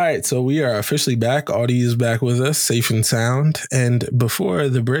 All right, so we are officially back. Audie is back with us, safe and sound. And before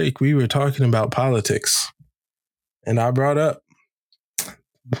the break, we were talking about politics. And I brought up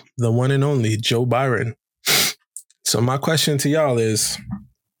the one and only Joe Byron. So my question to y'all is,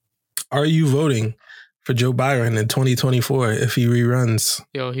 are you voting for Joe Byron in 2024 if he reruns?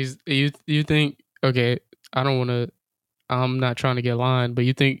 Yo, you think, okay, I'm not trying to get lined, but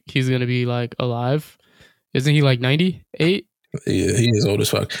you think he's going to be like alive? Isn't he like 98? Yeah, he is old as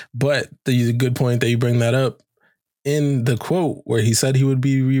fuck. But the good point that you bring that up, in the quote where he said he would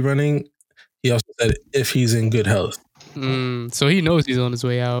be rerunning, he also said if he's in good health. So he knows he's on his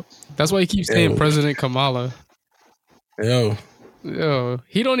way out. That's why he keeps saying President Kamala. Yo,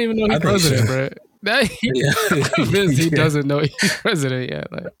 he don't even know he's president, bro. I'm convinced he doesn't know he's president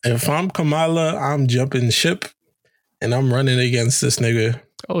yet. Like, if I'm Kamala, I'm jumping ship and I'm running against this nigga.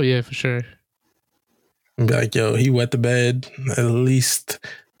 Oh yeah, for sure. And be like, yo, he wet the bed at least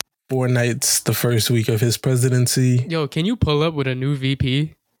 4 nights the first week of his presidency. Yo, can you pull up with a new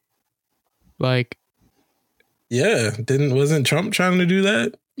VP? Like, yeah, wasn't Trump trying to do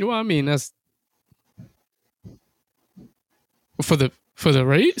that? Well, I mean, that's for the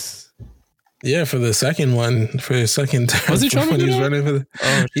race. Yeah, for the second one, for his second term. Was he trying to do that? Running for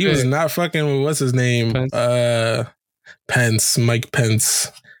he was not fucking with what's his name, Pence, Mike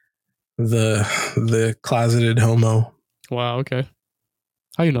Pence, the closeted homo. Wow. Okay.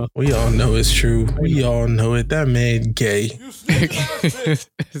 How you know? We all know it's true. We all know it. That man gay.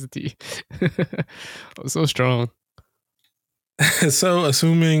 I'm so strong. So,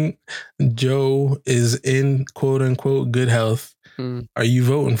 assuming Joe is in quote unquote good health, are you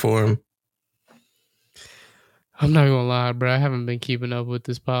voting for him? I'm not gonna lie, bro. I haven't been keeping up with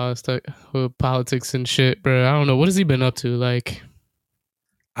this politics and shit, bro. I don't know. What has he been up to? Like,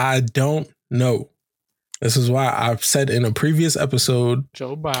 I don't know. This is why I've said in a previous episode,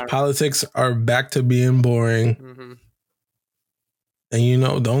 Joe Byron, politics are back to being boring. Mm-hmm. And you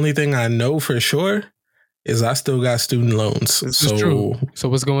know, the only thing I know for sure is I still got student loans. This is true. So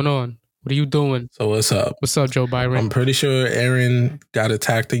what's going on? What are you doing? So what's up? What's up, Joe Byron? I'm pretty sure Aaron got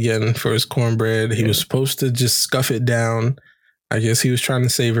attacked again for his cornbread. He was supposed to just scuff it down. I guess he was trying to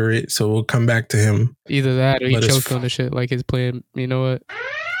savor it. So we'll come back to him. Either that or he choked on the shit like his plan. You know what?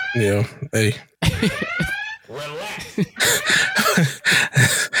 Yeah. Hey.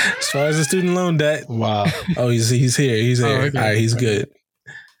 As far as the student loan debt. Wow. Oh, he's here. He's here. Okay. All right, he's good.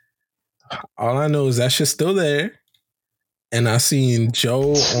 All I know is that shit's still there. And I seen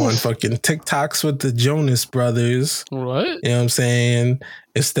Joe on fucking TikToks with the Jonas Brothers. What? You know what I'm saying?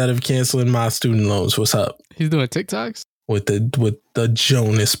 Instead of canceling my student loans. What's up? He's doing TikToks? With the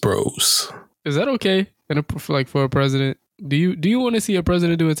Jonas Bros. Is that okay? For a president? Do you want to see a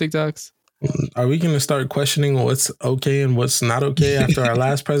president doing TikToks? Are we going to start questioning what's okay and what's not okay after our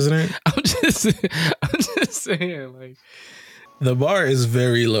last president? I'm just saying, like, the bar is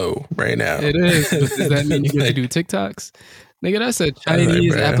very low right now. It is. Does that mean you get to do TikToks? Nigga, that's a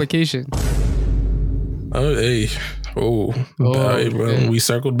Chinese application. Oh, hey. Oh, right, well, we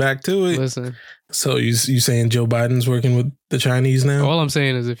circled back to it. Listen. So you saying Joe Biden's working with the Chinese now? All I'm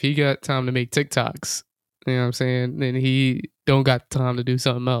saying is if he got time to make TikToks, you know what I'm saying, then he don't got time to do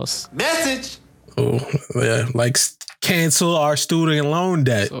something else. Message. Oh, yeah. Like, cancel our student loan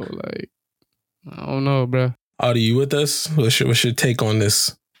debt. So, like, I don't know, bro. Are you with us? What's your take on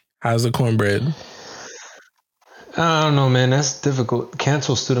this? How's the cornbread? I don't know, man. That's difficult.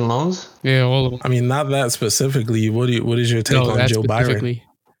 Cancel student loans? Yeah, all of them. I mean, not that specifically. What is your take on Joe Byron?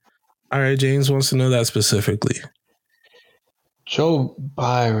 All right, James wants to know that specifically. Joe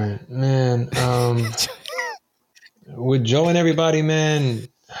Byron, man. With Joe and everybody, man,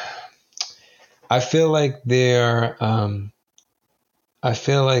 I feel like they're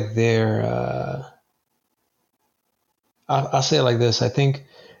I'll say it like this. I think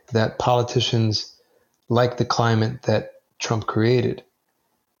that politicians like the climate that Trump created.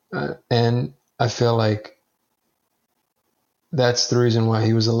 And I feel like that's the reason why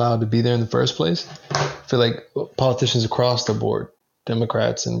he was allowed to be there in the first place. I feel like politicians across the board,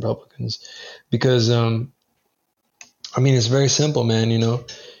 Democrats and Republicans, because, it's very simple, man. You know,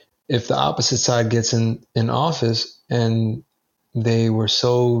 if the opposite side gets in office and they were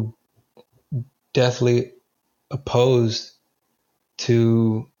so deathly opposed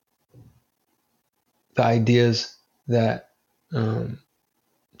to the ideas that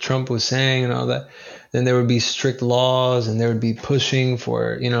Trump was saying and all that, then there would be strict laws and there would be pushing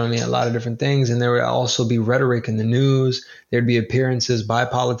for, you know what I mean, a lot of different things. And there would also be rhetoric in the news. There'd be appearances by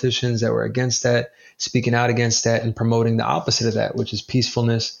politicians that were against that, speaking out against that and promoting the opposite of that, which is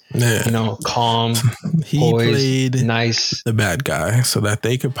peacefulness, you know, calm, he poised, played nice. the bad guy so that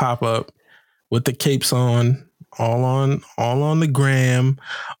they could pop up with the capes on, all on the gram,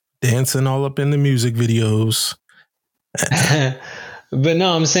 dancing all up in the music videos. But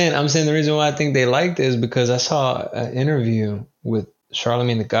no, I'm saying the reason why I think they liked it is because I saw an interview with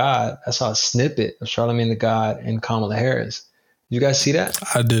Charlamagne the God. I saw a snippet of Charlamagne the God and Kamala Harris. Did you guys see that?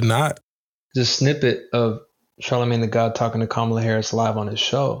 I did not. Just a snippet of Charlamagne the God talking to Kamala Harris live on his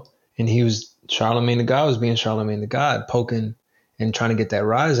show. And Charlamagne the God was being Charlamagne the God, poking and trying to get that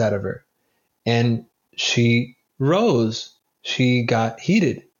rise out of her. And she rose. She got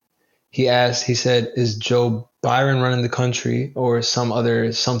heated. He said, is Joe Byron running the country or some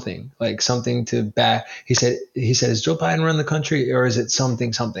other something, like something to back? He said, is Joe Biden running the country or is it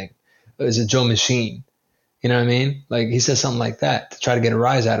something? Or is it Joe Machine? You know what I mean? Like he said something like that to try to get a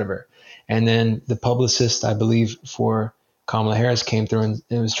rise out of her. And then the publicist, I believe, for Kamala Harris came through and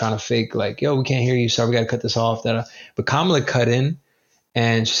was trying to fake like, yo, we can't hear you. Sorry, we got to cut this off. But Kamala cut in.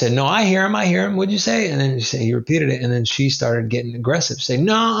 And she said, no, I hear him. What'd you say? And then he repeated it. And then she started getting aggressive, saying,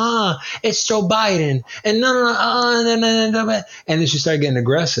 no, it's Joe Biden. And no. And then she started getting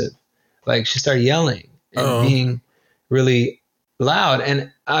aggressive. Like she started yelling and being really loud.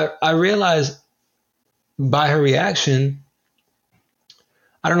 And I realized by her reaction,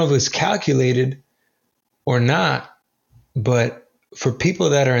 I don't know if it's calculated or not, but for people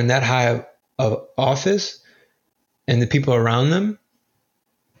that are in that high of office and the people around them,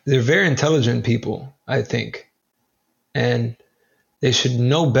 they're very intelligent people, I think. And they should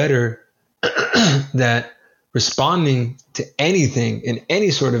know better that responding to anything in any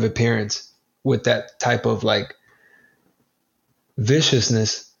sort of appearance with that type of like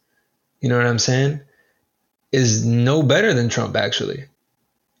viciousness, you know what I'm saying, is no better than Trump, actually.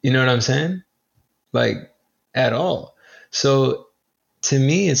 You know what I'm saying? Like, at all. So to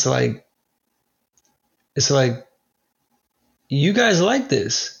me, it's like, you guys like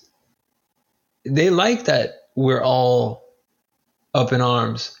this. They like that we're all up in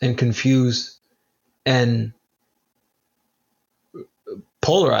arms and confused and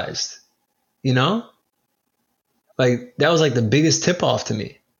polarized, you know? Like that was like the biggest tip off to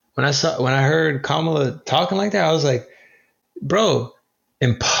me. When I heard Kamala talking like that, I was like, bro,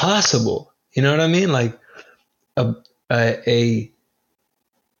 impossible. You know what I mean? Like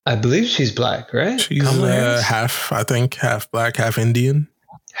I believe she's black, right? She's half black, half Indian.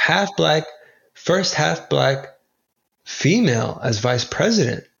 Half black, first half black female as vice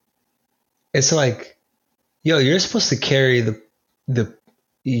president. It's like, yo, you're supposed to carry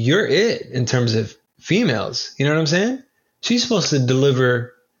you're it in terms of females. You know what I'm saying? She's supposed to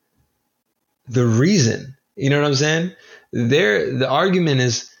deliver the reason. You know what I'm saying? The argument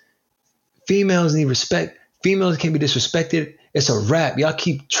is females need respect. Females can't be disrespected. It's a wrap. Y'all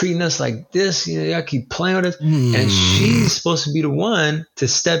keep treating us like this. You know, y'all keep playing with us. And she's supposed to be the one to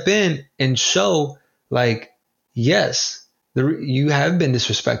step in and show like, yes, you have been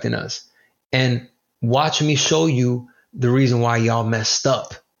disrespecting us. And watch me show you the reason why y'all messed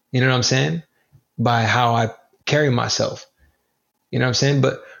up. You know what I'm saying? By how I carry myself. You know what I'm saying?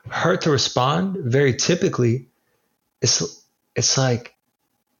 But her to respond very typically, it's like,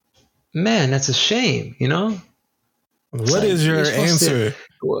 man, that's a shame, you know? What is your answer?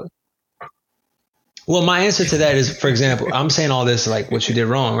 Well, my answer to that is, for example, I'm saying all this like what you did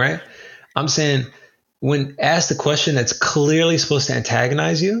wrong, right? I'm saying when asked a question that's clearly supposed to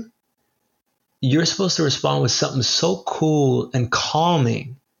antagonize you, you're supposed to respond with something so cool and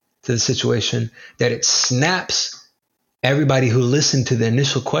calming to the situation that it snaps everybody who listened to the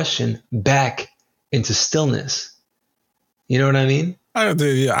initial question back into stillness. You know what I mean? Like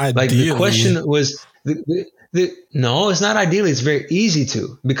the question was, no, it's not ideally. It's very easy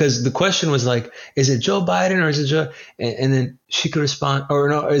to, because the question was like, is it Joe Biden or is it Joe? And then she could respond, or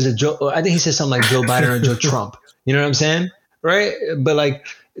no, is it Joe? I think he said something like Joe Biden or Joe Trump. You know what I'm saying? Right? But like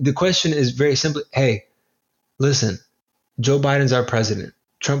the question is very simple. Hey, listen, Joe Biden's our president.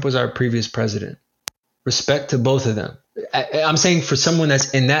 Trump was our previous president. Respect to both of them. I'm saying for someone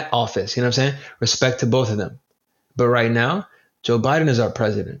that's in that office, you know what I'm saying? Respect to both of them. But right now, Joe Biden is our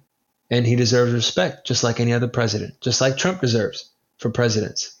president, and he deserves respect just like any other president, just like Trump deserves for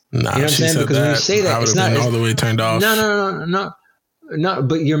presidents. Nah, you know what I'm saying? Because when you say that, it's not all the way turned off. No.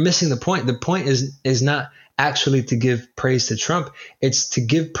 But you're missing the point. The point is not actually to give praise to Trump. It's to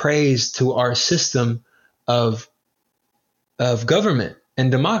give praise to our system of government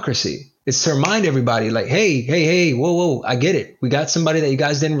and democracy. It's to remind everybody like, hey, whoa, I get it. We got somebody that you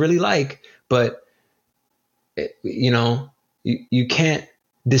guys didn't really like, but you can't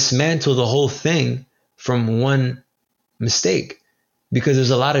dismantle the whole thing from one mistake, because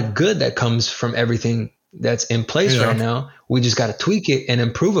there's a lot of good that comes from everything that's in place right now. We just got to tweak it and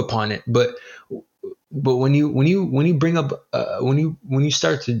improve upon it. But when you bring up when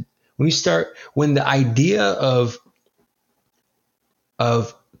the idea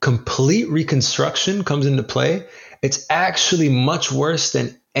of complete reconstruction comes into play, it's actually much worse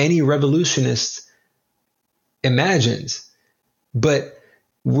than any revolutionist imagines. But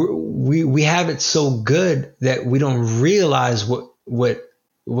we have it so good that we don't realize what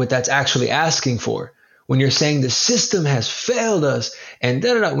that's actually asking for. When you're saying the system has failed us and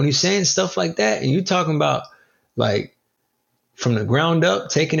when you're saying stuff like that and you're talking about like from the ground up,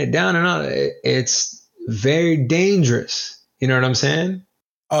 taking it down and all, it's very dangerous. You know what I'm saying?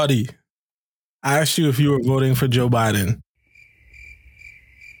 Awede, I asked you if you were voting for Joe Biden.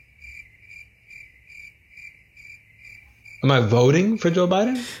 Am I voting for Joe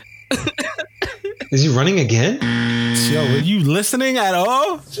Biden? Is he running again? Yo, were you listening at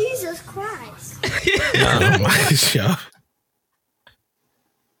all? Jesus Christ. Oh my God.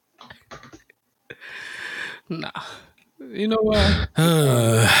 Nah. You know what?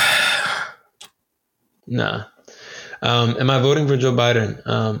 Nah. Am I voting for Joe Biden?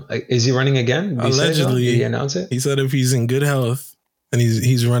 Is he running again? Allegedly. Did he announce it? He said if he's in good health and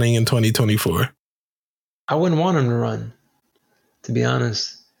he's running in 2024. I wouldn't want him to run, to be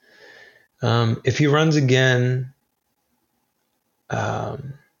honest. If he runs again,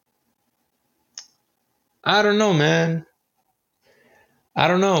 I don't know, man. I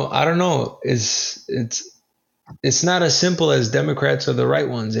don't know. It's not as simple as Democrats are the right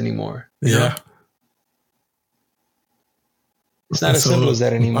ones anymore. Yeah. It's not as simple as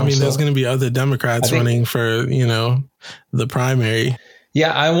that anymore. I mean, there's going to be other Democrats running for, the primary.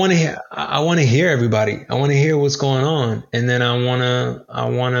 Yeah, I want to hear everybody. I want to hear what's going on, and then I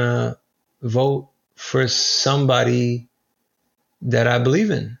want to vote for somebody that I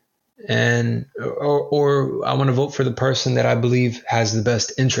believe in, and or I want to vote for the person that I believe has the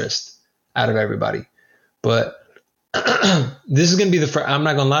best interest out of everybody. But this is going to be the first. I'm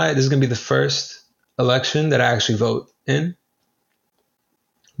not going to lie. This is going to be the first election that I actually vote in,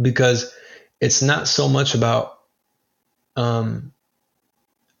 because it's not so much about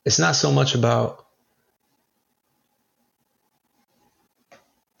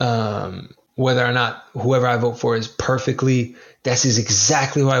whether or not whoever I vote for is perfectly, that's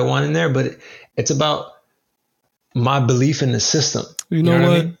exactly what I want in there, but it's about my belief in the system. You know what?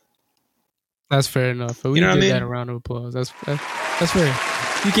 I mean? That's fair enough. But we give that a round of applause. That's fair.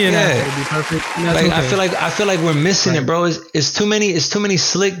 You can't have to be perfect. Like, okay. I feel like we're missing it, bro. It's too many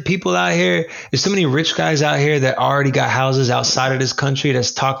slick people out here. There's too many rich guys out here that already got houses outside of this country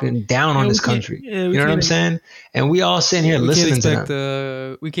that's talking down on this country. You know what I'm saying? And we all sitting here listening to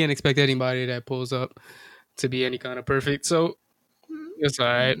them. We can't expect anybody that pulls up to be any kind of perfect. So it's all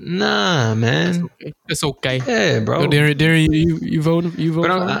right. Nah, man. It's okay. Yeah, bro. So Darren, you vote for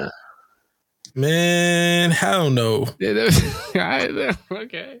him? Man, hell no. Okay.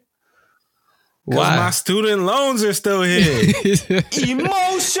 Because my student loans are still here.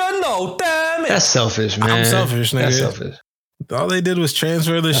 Emotional, damn it. That's selfish, man. I'm selfish, nigga. That's selfish. All they did was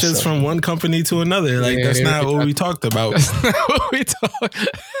transfer the shits from one company to another. Like, that's not what we talked about. That's not what we talked.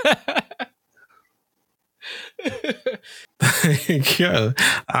 Yeah,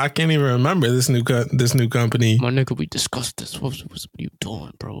 I can't even remember this new company. My nigga, we discussed this. What you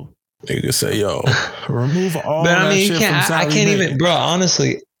doing, bro? Nigga say, yo, remove all that shit from I can't even, bro.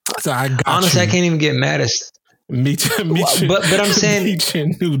 Honestly, I can't even get mad at. Meet but I'm saying,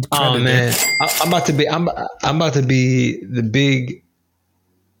 oh man, I'm about to be the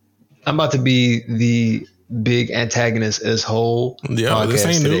big antagonist as whole. Yeah, this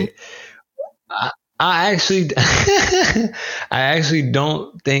ain't today. new. I actually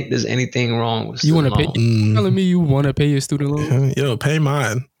don't think there's anything wrong with student loans. You telling me you want to pay your student loan? Yo, pay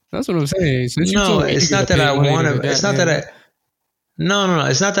mine. That's what I'm saying. No, it's not that I want to. It's not that I. No.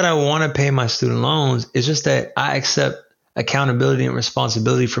 It's not that I want to pay my student loans. It's just that I accept accountability and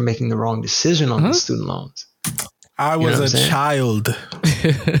responsibility for making the wrong decision on the student loans. I was a child.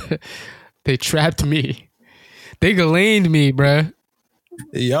 They trapped me. They Ghislained me, bruh.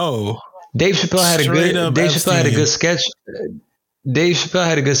 Yo, Dave Chappelle had a good sketch. Dave Chappelle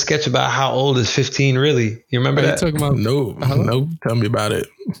had a good sketch about how old is 15 really. You remember that? Talking about? No. Tell me about it.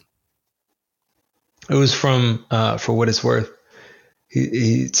 It was from For What It's Worth.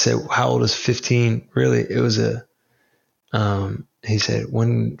 He said, "How old is 15 really?" It was he said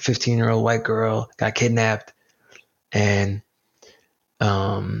one 15-year-old white girl got kidnapped, and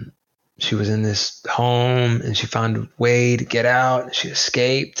she was in this home, and she found a way to get out, and she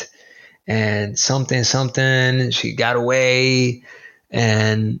escaped, and something, she got away,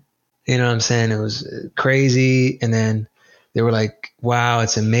 and you know what I'm saying? It was crazy. And then they were like, wow,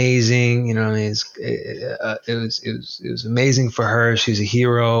 it's amazing. You know what I mean? It was amazing for her. She's a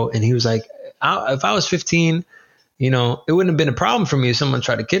hero. And he was like, if I was 15, you know, it wouldn't have been a problem for me if someone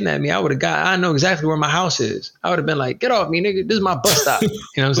tried to kidnap me. I know exactly where my house is. I would have been like, get off me, nigga. This is my bus stop. You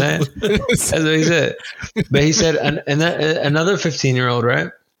know what I'm saying? That's what he said. But he said, another 15-year-old,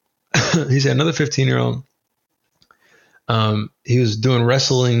 right? He said another 15-year-old, he was doing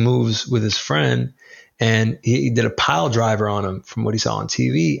wrestling moves with his friend, and he did a pile driver on him from what he saw on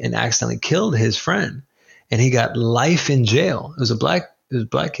TV, and accidentally killed his friend, and he got life in jail. It was a black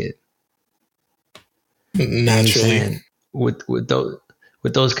kid. Naturally, with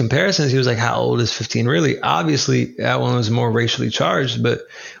those comparisons, he was like, how old is 15 really? Obviously, that one was more racially charged. But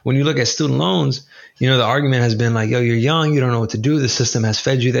when you look at student loans, you know, the argument has been like, yo, you're young, you don't know what to do. The system has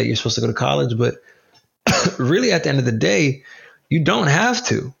fed you that you're supposed to go to college. But really, at the end of the day, you don't have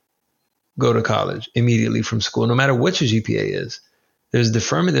to go to college immediately from school, no matter what your GPA is. There's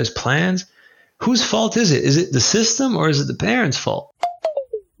deferment, there's plans. Whose fault is it? Is it the system, or is it the parents' fault?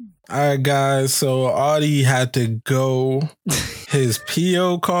 All right, guys. So Awede had to go. His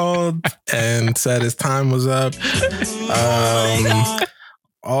PO called and said his time was up.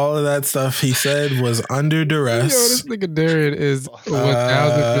 All of that stuff he said was under duress. Yo, this nigga Darren is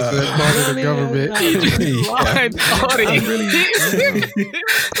 1,000% part of the government.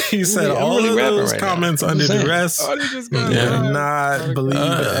 He said all of those comments under duress. Did not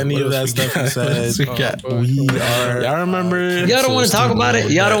believe any of that stuff he said. We are. Y'all remember? Y'all don't want to talk about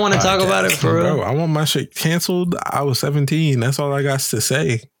it? Y'all don't want to talk about it for real? Bro, I want my shit canceled. I was 17. That's all I got to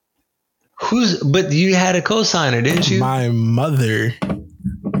say. But you had a co-signer, didn't you? My mother.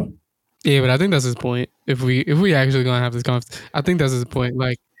 Yeah, but I think that's his point. If we actually gonna have this conversation, I think that's his point.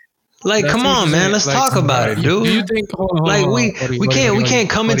 Like come on, man, let's talk about it, dude. Do you think? Hold like on, we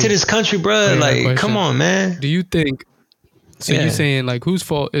can't come into this country, bro. Like, come on, man. Do you think? So you're saying like, whose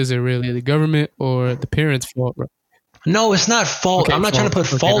fault is it really? The government or the parents' fault, bro? No, it's not fault. Okay, I'm not trying to put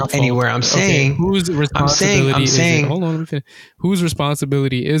fault anywhere. I'm saying whose responsibility I'm saying, hold on, let me finish. Whose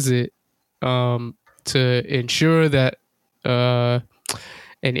responsibility is it to ensure that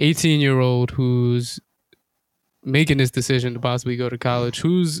an 18-year-old who's making this decision to possibly go to college,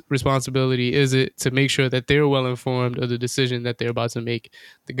 whose responsibility is it to make sure that they're well informed of the decision that they're about to make?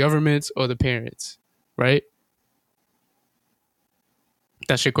 The government's or the parents, right?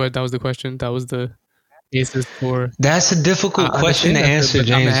 That was the question. That was the basis for. That's a difficult question to answer,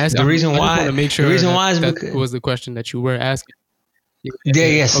 James. The reason why is that was the question that you were asking.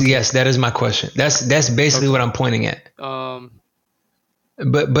 Yes, that is my question. That's basically what I'm pointing at.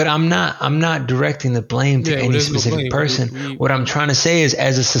 But I'm not directing the blame to any specific person. What I'm trying to say is,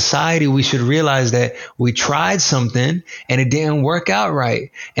 as a society, we should realize that we tried something and it didn't work out right.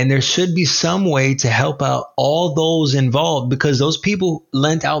 And there should be some way to help out all those involved, because those people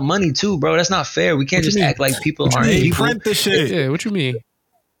lent out money too, bro. That's not fair. We can't just act like people aren't people. Print the shit. Yeah, what you mean?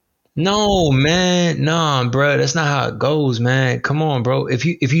 No, man. Nah, bro. That's not how it goes, man. Come on, bro. If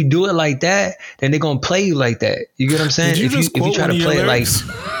you do it like that, then they're going to play you like that. You get what I'm saying? If you try to play it like...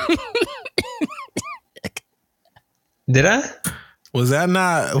 Did I? Was that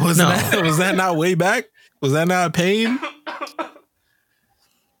not way back? Was that not Pain?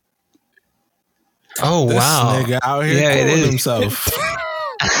 Oh, this wow. Nigga out here killing himself.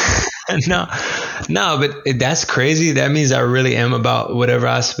 No, but that's crazy. That means I really am about whatever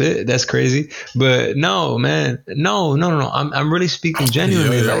I spit. That's crazy. But no, man. No. I'm really speaking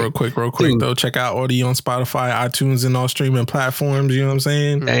genuinely. Yeah, real quick though. Check out Awede on Spotify, iTunes, and all streaming platforms. You know what I'm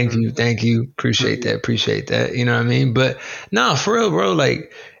saying? Thank you. Appreciate that. You know what I mean? But no, for real, bro.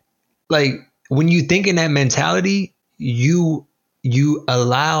 Like when you think in that mentality, you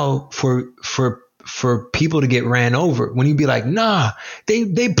allow for people to get ran over. When you be like, nah,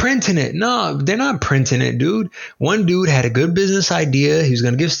 they printing it. No, they're not printing it, dude. One dude had a good business idea. He was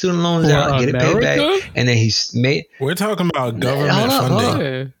going to give student loans out, get it paid back. And then he's made. We're talking about government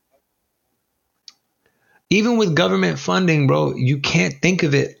funding. Even with government funding, bro, you can't think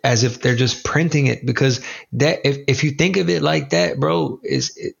of it as if they're just printing it, because that if you think of it like that, bro,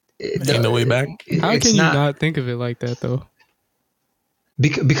 ain't no way back. How can you not think of it like that though?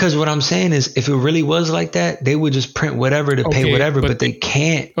 Because what I'm saying is, if it really was like that, they would just print whatever to pay whatever, but they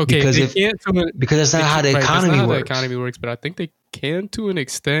can't. Okay, because that's not how the economy works. The economy works, but I think they can to an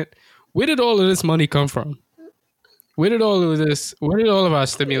extent. Where did all of this money come from? Where did all of this? Where did all of our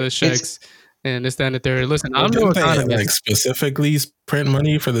stimulus checks and this, that, and the third? Listen, I'm no economist. Like specifically print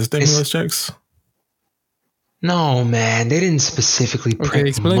money for the stimulus checks. No, man, they didn't specifically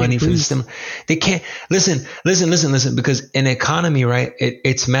print money for the stimulus. They can't listen, because in economy, right?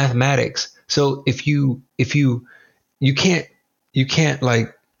 It's mathematics. So if you can't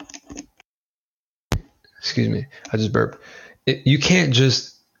like, excuse me, I just burped. You can't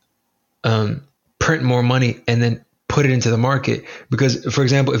just print more money and then put it into the market, because, for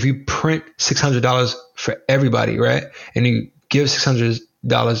example, if you print $600 for everybody, right, and you give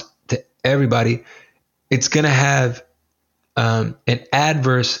 $600 to everybody, it's going to have an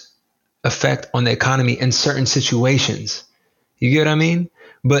adverse effect on the economy in certain situations. You get what I mean?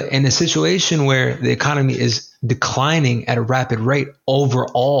 But in a situation where the economy is declining at a rapid rate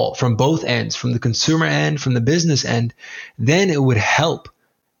overall from both ends, from the consumer end, from the business end, then it would help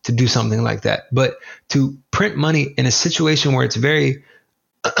to do something like that. But to print money in a situation where it's very,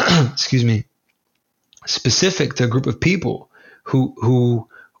 excuse me, specific to a group of people who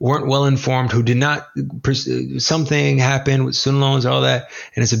weren't well informed, who did not, something happened with student loans, all that,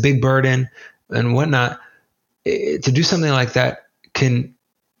 and it's a big burden and whatnot. To do something like that can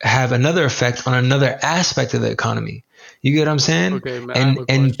have another effect on another aspect of the economy. You get what I'm saying? Okay,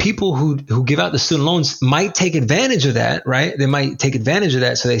 and people who give out the student loans might take advantage of that, right? They might take advantage of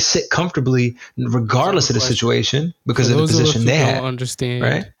that, so they sit comfortably regardless of the situation because of the position they have. Understand,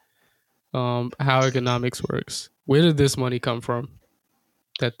 right? How economics works. Where did this money come from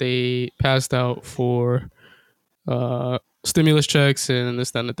that they passed out for stimulus checks and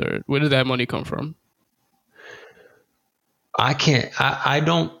this, that, and the third? Where did that money come from? I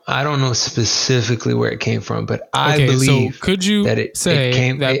don't know specifically where it came from, but I believe. So could you that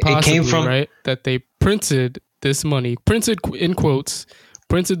it came from, right? That they printed this money, printed in quotes,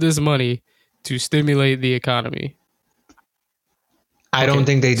 printed this money to stimulate the economy. I don't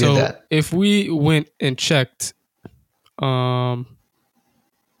think they did that. If we went and checked,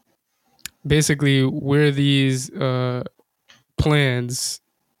 basically where these plans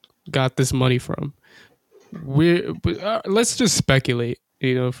got this money from. Let's just speculate,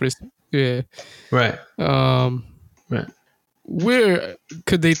 right. Right. Where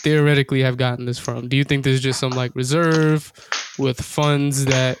could they theoretically have gotten this from? Do you think there's just some like reserve with funds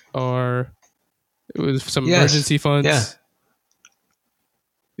that are with some emergency funds? Yeah.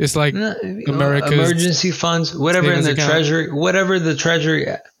 It's like America's emergency funds, whatever in the treasury, whatever the treasury.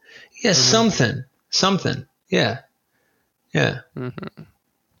 Yeah, something. Yeah. Mm-hmm.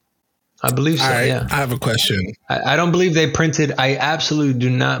 I believe so. Right, yeah. I have a question. I don't believe they printed. I absolutely do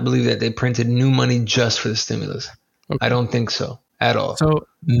not believe that they printed new money just for the stimulus. Okay. I don't think so at all. So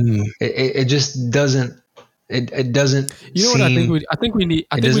it just doesn't. It doesn't. You know what I think? I think we need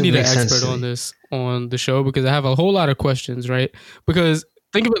an expert on this on the show, because I have a whole lot of questions. Right? Because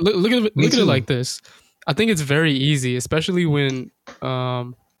think of it. Look at it like this. I think it's very easy, especially when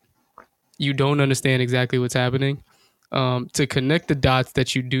you don't understand exactly what's happening, to connect the dots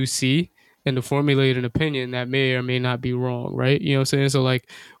that you do see and to formulate an opinion that may or may not be wrong, right? You know what I'm saying? So like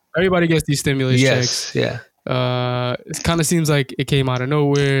everybody gets these stimulus checks. Yeah. It kind of seems like it came out of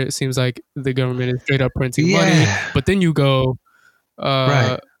nowhere. It seems like the government is straight up printing money. But then you go,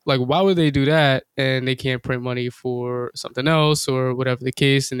 right. Like, why would they do that? And they can't print money for something else or whatever the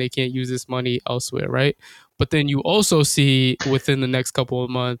case, and they can't use this money elsewhere, right? But then you also see within the next couple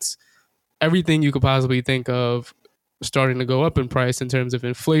of months, everything you could possibly think of starting to go up in price in terms of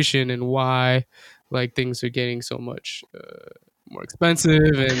inflation, and why like things are getting so much more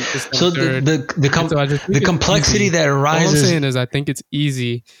expensive. And so the complexity that arises. All I'm saying is I think it's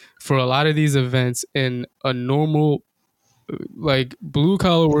easy for a lot of these events in a normal, like blue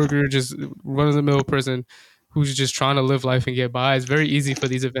collar worker, just run of the mill person who's just trying to live life and get by. It's very easy for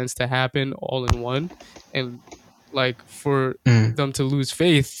these events to happen all in one, and like for them to lose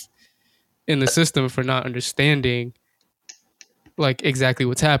faith in the system for not understanding like exactly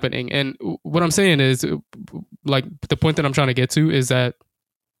what's happening. And what I'm saying is, like, the point that I'm trying to get to is that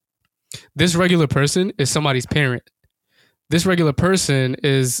this regular person is somebody's parent. This regular person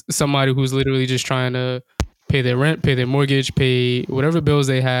is somebody who's literally just trying to pay their rent, pay their mortgage, pay whatever bills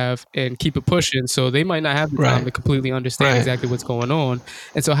they have, and keep it pushing. So they might not have the time to completely understand exactly what's going on.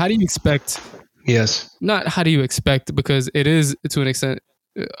 And so how do you expect... Not how do you expect, because it is to an extent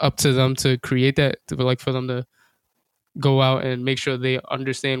up to them to create that, like for them to go out and make sure they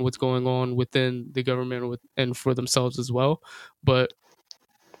understand what's going on within the government and for themselves as well. But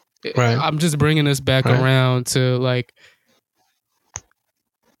I'm just bringing this back around to like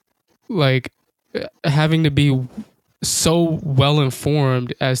having to be so well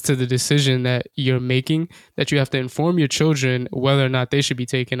informed as to the decision that you're making that you have to inform your children whether or not they should be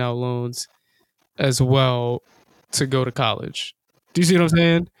taking out loans as well to go to college. Do you see what I'm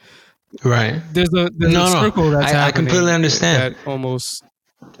saying? Right. There's a circle that's happening. I completely understand. That almost.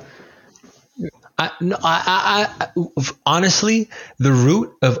 Honestly, the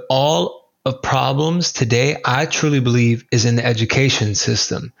root of all of problems today, I truly believe, is in the education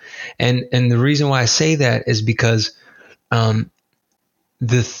system, and the reason why I say that is because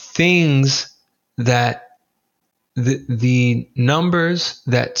the things that the numbers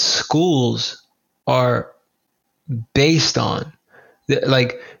that schools are based on,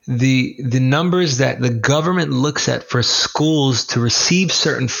 like the numbers that the government looks at for schools to receive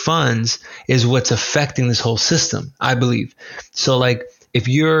certain funds is what's affecting this whole system, I believe. So like if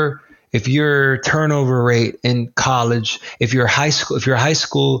your turnover rate in college, if you're high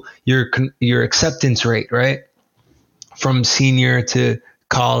school, your acceptance rate, right, from senior to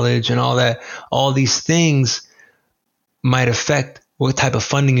college and all that, all these things might affect what type of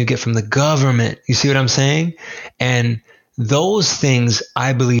funding you get from the government. You see what I'm saying? And those things,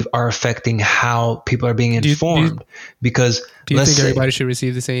 I believe, are affecting how people are being informed. Because do you think everybody should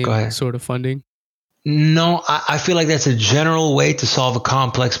receive the same sort of funding? No, I feel like that's a general way to solve a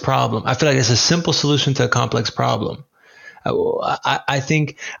complex problem. I feel like it's a simple solution to a complex problem. I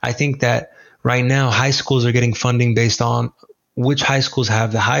think that right now high schools are getting funding based on which high schools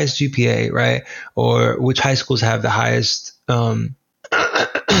have the highest GPA, right? Or which high schools have the highest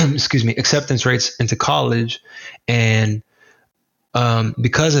acceptance rates into college. And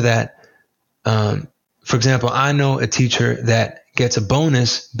because of that, for example, I know a teacher that gets a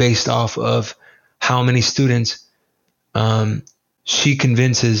bonus based off of how many students she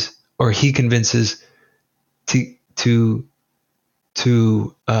convinces or he convinces to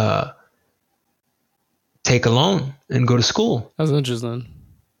take a loan and go to school. That's interesting.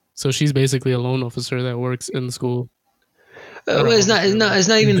 So she's basically a loan officer that works in the school. It's not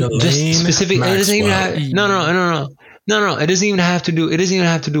even just specific. It doesn't even have, no. It doesn't even have to do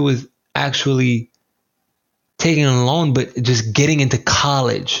with actually taking a loan, but just getting into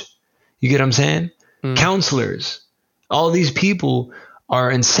college. You get what I'm saying? Counselors, all these people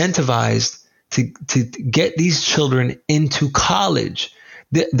are incentivized to get these children into college.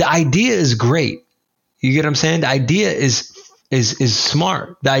 The idea is great. You get what I'm saying? The idea is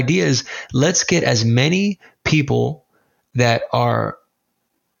smart. The idea is, let's get as many people that are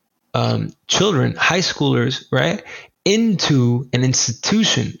children, high schoolers, right, into an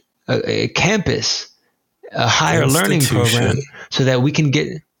institution, a campus, a higher learning program, so that we can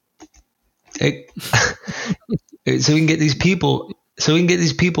get these people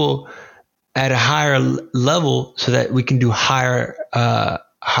at a higher level, so that we can do higher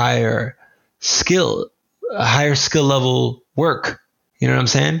skill level work. You know what I'm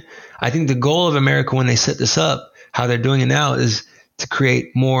saying? I think the goal of America, when they set this up, how they're doing it now, is to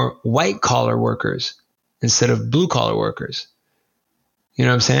create more white collar workers instead of blue collar workers. You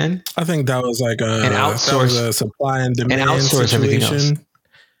know what I'm saying? I think that was like a supply and demand situation.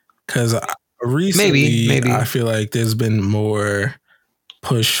 Because recently, maybe I feel like there's been more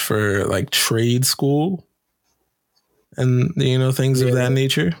push for like trade school and things of that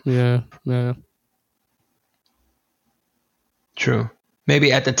nature. Yeah. True.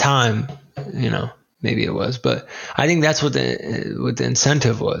 Maybe at the time, maybe it was, but I think that's what the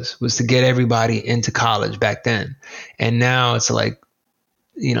incentive was to get everybody into college back then. And now it's like,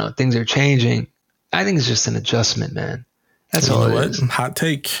 things are changing. I think it's just an adjustment, man. That's all it is. Hot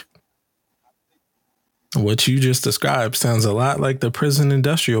take. What you just described sounds a lot like the prison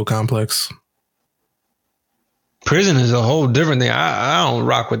industrial complex. Prison is a whole different thing. I don't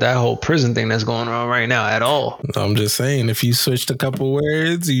rock with that whole prison thing that's going on right now at all. I'm just saying, if you switched a couple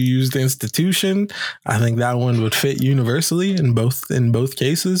words, you used institution, I think that one would fit universally in both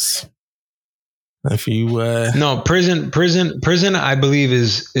cases. If you no, prison, I believe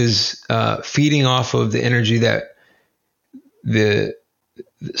is feeding off of the energy that the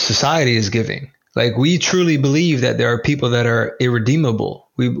society is giving. Like, we truly believe that there are people that are irredeemable.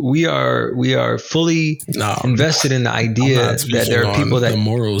 We are fully invested in the idea that there are people that the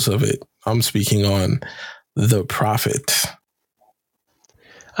morals of it. I'm speaking on the profit.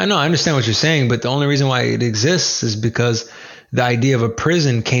 I know, I understand what you're saying, but the only reason why it exists is because the idea of a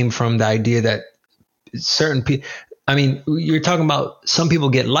prison came from the idea that certain people, I mean, you're talking about some people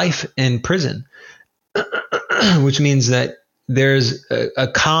get life in prison, which means that there's a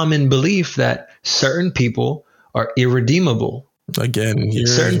common belief that certain people are irredeemable. Again,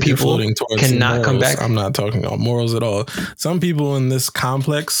 certain people cannot come back. I'm not talking about morals at all. Some people in this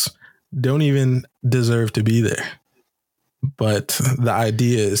complex don't even deserve to be there. but the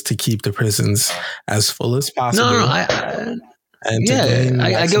idea is to keep the prisons as full as possible. No, and to gain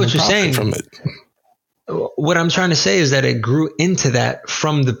I get what you're saying from it. What I'm trying to say is that it grew into that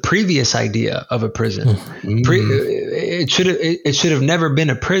from the previous idea of a prison. It should have never been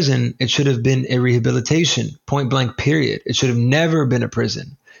a prison. It should have been a rehabilitation, point blank, period. It should have never been a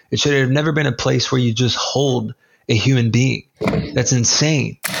prison. It should have never been a place where you just hold a human being. That's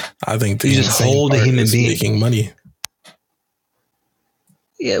insane. I think you just hold a human being making money.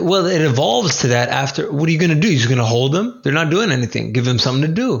 Yeah, well, it evolves to that after. What are you going to do? You're just going to hold them? They're not doing anything. Give them something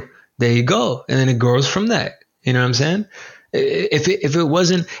to do. There you go. And then it grows from that. You know what I'm saying?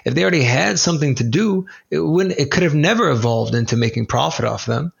 If they already had something to do, it could have never evolved into making profit off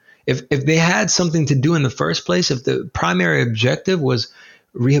them. If they had something to do in the first place, if the primary objective was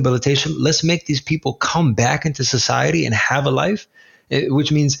rehabilitation, let's make these people come back into society and have a life,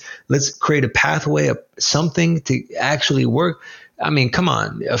 which means let's create a pathway of something to actually work. I mean, come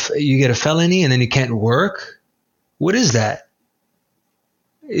on, if you get a felony and then you can't work, what is that?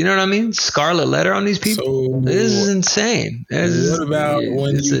 You know what I mean? Scarlet letter on these people. So, this is insane. What about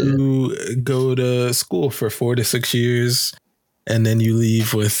when you go to school for 4 to 6 years and then you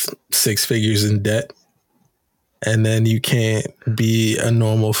leave with 6 figures in debt and then you can't be a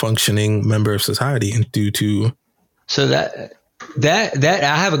normal functioning member of society due to... So that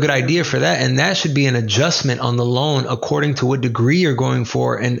I have a good idea for that. And that should be an adjustment on the loan according to what degree you're going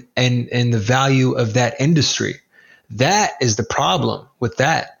for and the value of that industry. That is the problem with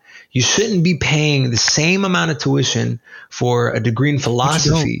that. You shouldn't be paying the same amount of tuition for a degree in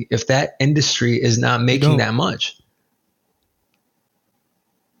philosophy if that industry is not making that much.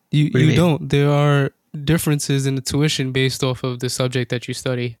 You don't. There are differences in the tuition based off of the subject that you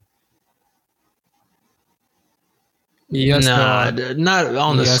study. Yes, not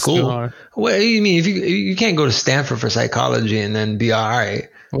on the school. What do you mean? If you can't go to Stanford for psychology and then be all right?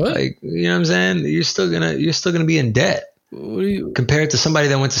 What? Like, you know what I'm saying? You're still gonna be in debt compared to somebody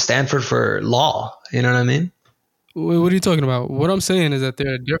that went to Stanford for law. You know what I mean? What are you talking about? What I'm saying is that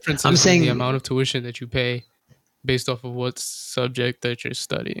there are differences in the amount of tuition that you pay based off of what subject that you're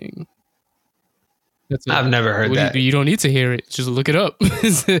studying. I've never heard that. You don't need to hear it. Just look it up.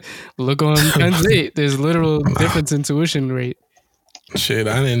 Look on Penn State. There's literal difference in tuition rate. Shit,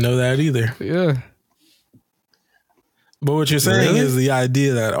 I didn't know that either. Yeah. But what you're saying is the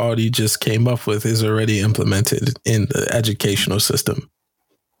idea that Awede just came up with is already implemented in the educational system.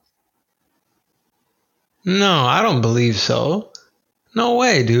 No, I don't believe so. No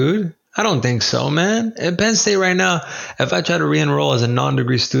way, dude. I don't think so, man. At Penn State right now, if I try to re-enroll as a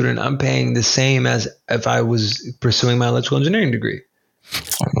non-degree student, I'm paying the same as if I was pursuing my electrical engineering degree.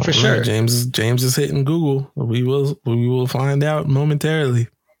 For sure. James is hitting Google. We will find out momentarily.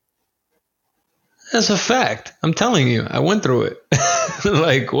 That's a fact. I'm telling you, I went through it.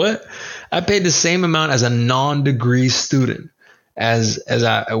 Like, what? I paid the same amount as a non-degree student as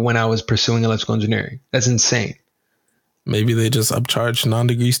when I was pursuing electrical engineering. That's insane. Maybe they just upcharge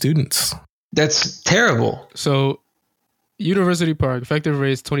non-degree students. That's terrible. So, University Park, effective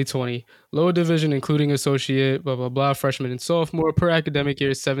rates 2020. Lower division, including associate, blah, blah, blah, freshman and sophomore per academic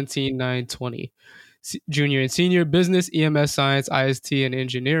year, 17,920. Junior and senior, business, EMS, science, IST, and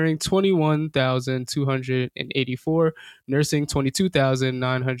engineering, 21,284. Nursing,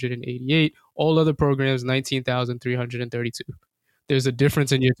 22,988. All other programs, 19,332. There's a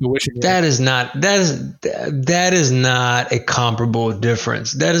difference in your tuition. That is not a comparable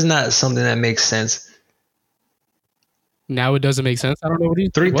difference. That is not something that makes sense. Now it doesn't make sense. I don't know what you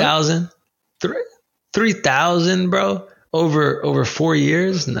 3,000, 3,000, bro, over 4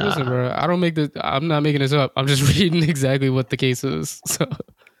 years. Nah, listen, bro. I'm not making this up. I'm just reading exactly what the case is. So,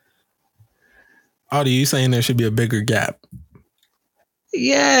 are you saying there should be a bigger gap?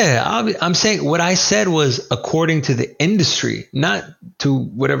 Yeah, I'm saying what I said was according to the industry, not to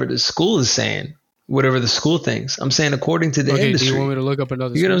whatever the school is saying, whatever the school thinks. I'm saying according to the industry. Do you want me to look up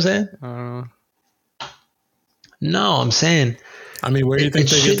another? You get what I'm saying? No, I'm saying. I mean, where do you think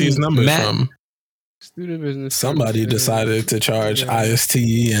they get these numbers from? Student business. Somebody decided to charge IST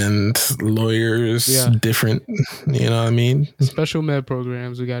and lawyers different. You know what I mean? Special med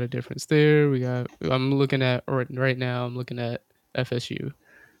programs, we got a difference there. I'm looking at right now. I'm looking at FSU.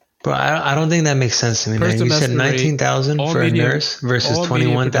 But I don't think that makes sense to me, man. You said 19,000 for a nurse versus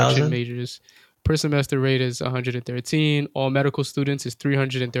 21,000 majors. Per semester rate is 113. All medical students is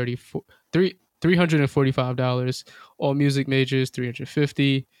 $345. All music majors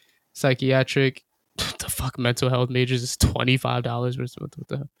 $350. Psychiatric, the fuck, mental health majors is $25. What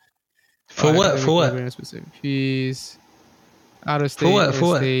the? For what? Specific fees. Out of state. For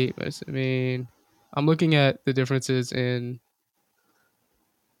what? I mean. I'm looking at the differences in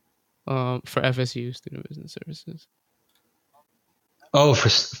for FSU, Student Business Services. Oh, for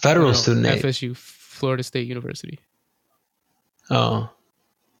federal student aid. FSU, Florida State University. Oh.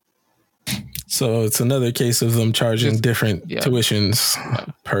 So it's another case of them charging different tuitions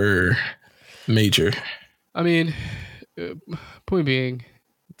per major. I mean, point being,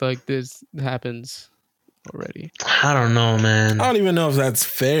 like, this happens already. I don't know, man. I don't even know if that's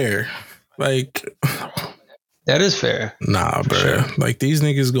fair. Like, that is fair. Nah, bro. Sure. Like, these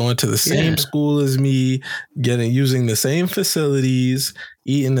niggas going to the same school as me, using the same facilities,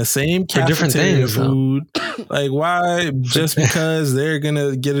 eating the same cafeteria food. Like, why? Just because they're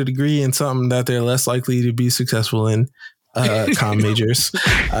gonna get a degree in something that they're less likely to be successful in, comm majors.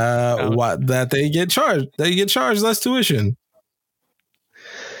 What that they get charged? They get charged less tuition.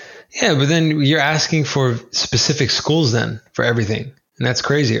 Yeah, but then you're asking for specific schools then for everything, and that's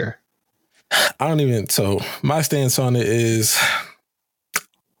crazier. So my stance on it is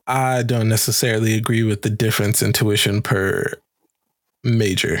I don't necessarily agree with the difference in tuition per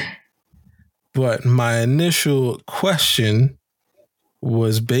major. But my initial question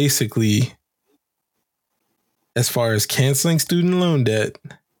was basically, as far as canceling student loan debt,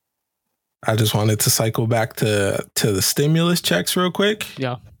 I just wanted to cycle back to the stimulus checks real quick.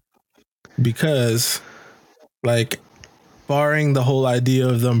 Yeah. Because, like, barring the whole idea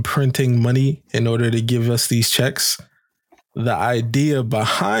of them printing money in order to give us these checks, the idea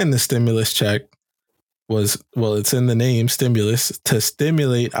behind the stimulus check was, well, it's in the name, stimulus, to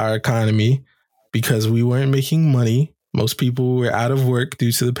stimulate our economy because we weren't making money. Most people were out of work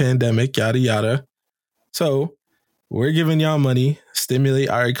due to the pandemic, yada, yada. So we're giving y'all money, stimulate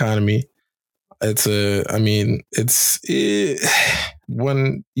our economy.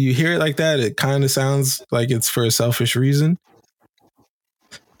 When you hear it like that, it kind of sounds like it's for a selfish reason.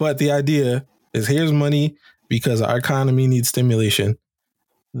 But the idea is, here's money because our economy needs stimulation.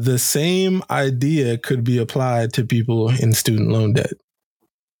 The same idea could be applied to people in student loan debt.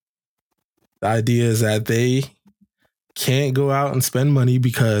 The idea is that they can't go out and spend money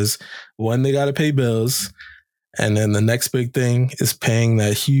because, one, they got to pay bills. And then the next big thing is paying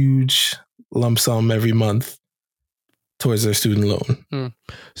that huge lump sum every month towards their student loan.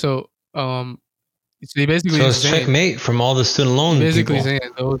 So they basically it's checkmate from all the student loan basically people. Saying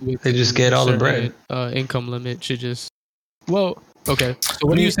those they just get all the bread. Income limit should just okay. So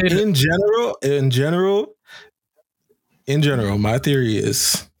what do you say in general? My theory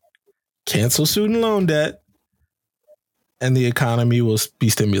is cancel student loan debt, and the economy will be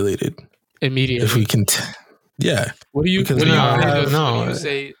stimulated immediately if we can. What do you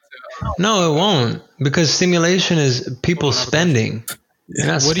say? No, it won't, because stimulation is people spending. You're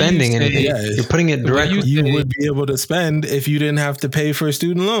not spending anything. You're putting it directly. You would be able to spend if you didn't have to pay for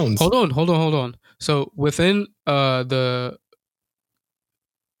student loans. Hold on. So within the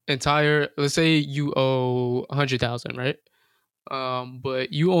entire, let's say you owe 100,000, right?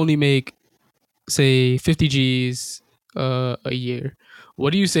 But you only make, say, 50 G's a year.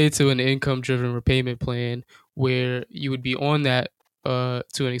 What do you say to an income-driven repayment plan where you would be on that to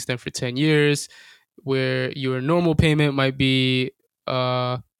an extent for 10 years, where your normal payment might be,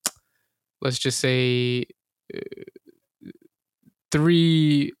 let's just say,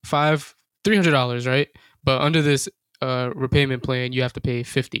 $300, right? But under this repayment plan, you have to pay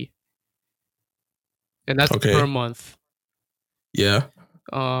 50, and that's per month. Yeah.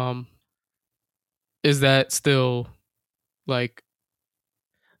 Is that still like?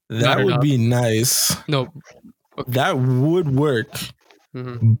 That would be nice. No. Okay. That would work.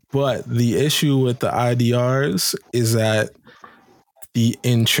 Mm-hmm. But the issue with the IDRs is that the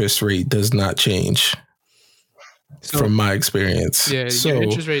interest rate does not change from my experience. Yeah, so your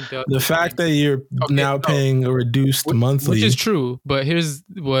interest rate does. The fact that you're now paying a reduced monthly. Which is true, but here's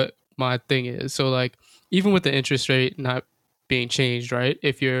what my thing is. So, like, even with the interest rate not being changed, right?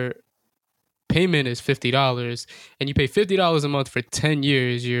 If your payment is $50 and you pay $50 a month for 10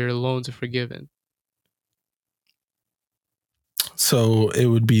 years, your loans are forgiven. So it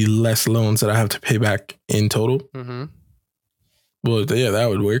would be less loans that I have to pay back in total. Mm-hmm. Well, yeah, that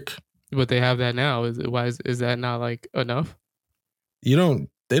would work. But they have that now. Is that not like enough? They don't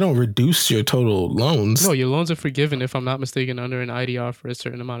reduce your total loans. No, your loans are forgiven, if I'm not mistaken, under an IDR for a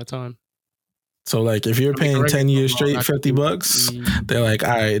certain amount of time. So, like, if you're paying 10 years straight, $50, they're like,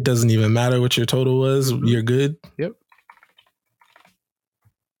 all right, it doesn't even matter what your total was. You're good. Yep.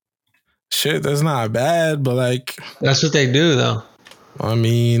 Shit, that's not bad, but like, that's what they do, though. I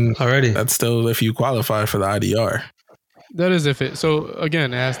mean, already, that's still if you qualify for the IDR. That is if it. So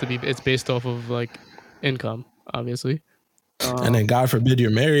again, it has to be. It's based off of like income, obviously. And then, God forbid,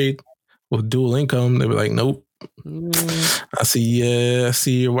 you're married. with dual income, they were like, nope. I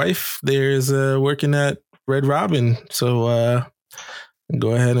see your wife there's working at Red Robin, so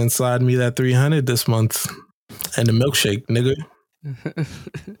go ahead and slide me that 300 this month and a milkshake, nigga.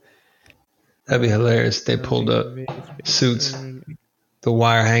 That'd be hilarious. They pulled up suits, the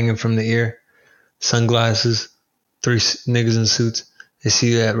wire hanging from the ear, sunglasses, 3 niggas in suits. They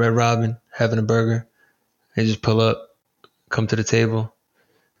see you at Red Robin having a burger. They just pull up, come to the table.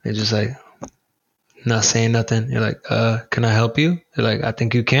 They're just like, not saying nothing. You're like, can I help you? They're like, I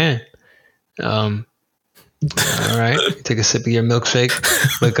think you can. All right. You take a sip of your milkshake,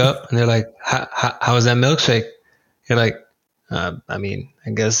 look up, and they're like, how is that milkshake? You're like, I mean,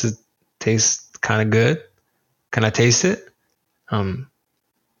 I guess it tastes kind of good. Can I taste it?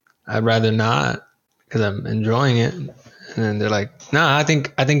 I'd rather not because I'm enjoying it. And then they're like, nah, I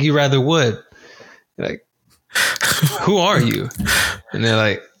think you rather would. You're like, who are you? And they're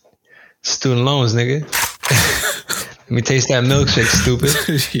like, student loans, nigga. Let me taste that milkshake, stupid.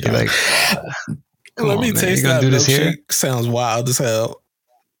 You're like, let me taste that milkshake. Sounds wild as hell.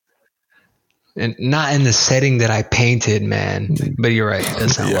 And not in the setting that I painted, man. But you're right. That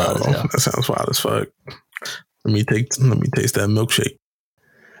sounds wild as hell. That sounds wild as fuck. Let me taste that milkshake.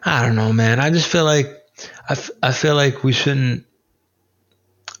 I don't know, man. I just feel like I feel like we shouldn't.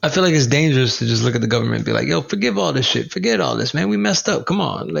 I feel like it's dangerous to just look at the government and be like, yo, forgive all this shit. Forget all this, man. We messed up. Come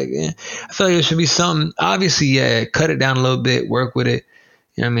on. Like, I feel like there should be something. Obviously, yeah, cut it down a little bit, work with it.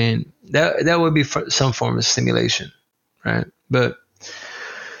 You know what I mean? That would be some form of stimulation, right? But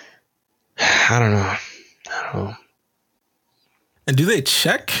I don't know. And do they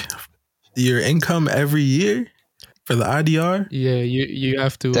check your income every year for the IDR? Yeah, you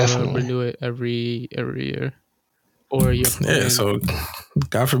have to renew it every year. Or yeah, so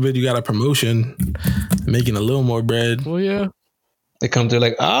God forbid you got a promotion, making a little more bread. Well, yeah. They come through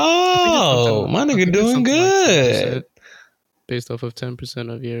like, oh, my nigga doing good. Like based off of 10%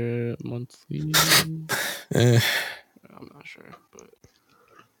 of your monthly. I'm not sure, but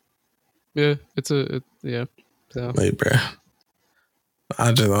yeah, yeah. So. Wait, bro.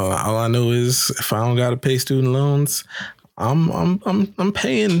 All I know is if I don't gotta pay student loans, I'm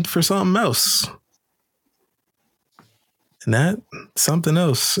paying for something else. And that something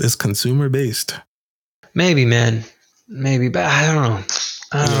else is consumer based. Maybe, man. Maybe, but I don't know.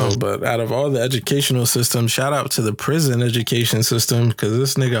 But out of all the educational systems, shout out to the prison education system, because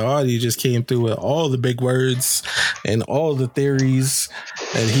this nigga Awede just came through with all the big words and all the theories,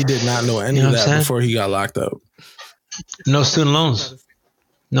 and he did not know any of that before he got locked up. No student loans.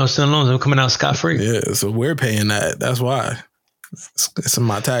 No student loans. I'm coming out scot-free. Yeah, so we're paying that. That's why. It's in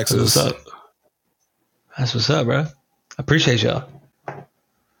my taxes. That's what's up, bro. I appreciate y'all.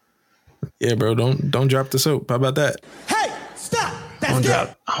 Yeah, bro. Don't drop the soap. How about that? Hey, stop! I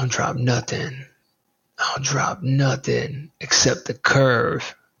don't drop nothing. I don't drop nothing except the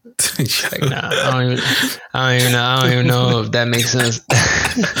curve. Like, nah, I don't even know if that makes sense.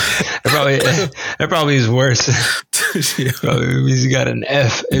 That probably is worse. Probably means you got an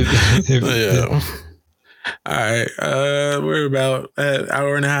F. Yeah. All right. We're about at an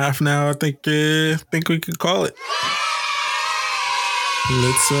hour and a half now. I think we could call it.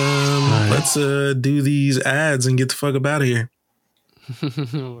 Let's do these ads and get the fuck up out of here.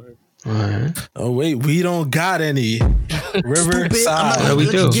 All right. Oh wait, we don't got any. Riverside. What do we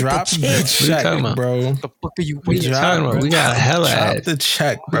do? Drop the check, bro. The fuck are you talking about? We got hella ads. Drop the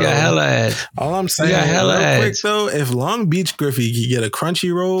check, bro. We got hella ads. All I'm saying, real quick though, if Long Beach Griffey could get a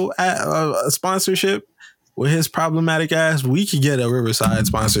Crunchyroll sponsorship with his problematic ass, we could get a Riverside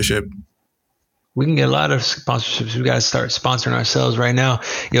sponsorship. We can get a lot of sponsorships. We got to start sponsoring ourselves right now.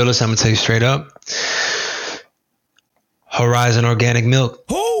 Yo, listen, I'm going to tell you straight up. Horizon Organic Milk.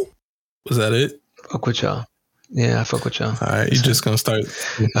 Who? Was that it? Fuck with y'all. Yeah, I fuck with y'all. All right, you just going to start.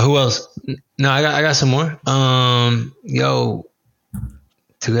 Who else? No, I got some more. Yo,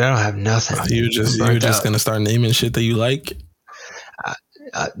 dude, I don't have nothing. You're just going to start naming shit that you like?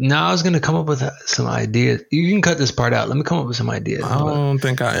 No, I was going to come up with some ideas. You can cut this part out. Let me come up with some ideas. I don't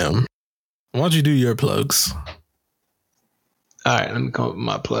think I am. Why don't you do your plugs? All right, let me come up with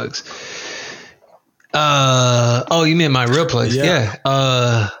my plugs. Oh, you mean my real plugs? Yeah.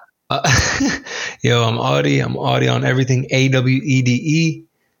 Yo, I'm Awede. I'm Awede on everything. AWEDE.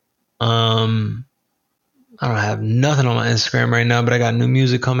 I don't have nothing on my Instagram right now, but I got new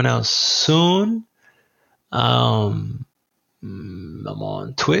music coming out soon. I'm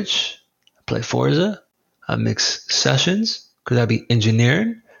on Twitch. I play Forza. I mix sessions because I be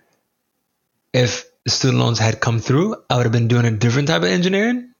engineering. If the student loans had come through, I would have been doing a different type of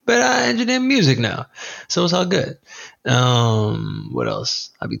engineering. But I engineer music now, so it's all good. What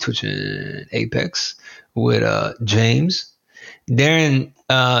else? I'll be twitching Apex with James. Darren,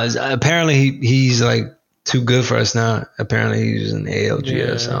 apparently he's like too good for us now. Apparently he's in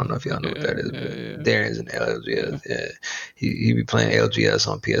ALGS. I don't know if y'all know what that is, but Darren's in ALGS. Yeah, he be playing ALGS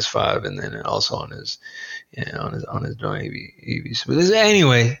on PS5 and then also on his on his joint. He be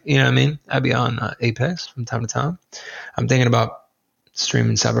anyway. You know what I mean? I'll be on Apex from time to time. I'm thinking about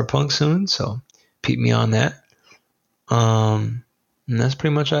streaming Cyberpunk soon, so peep me on that. And that's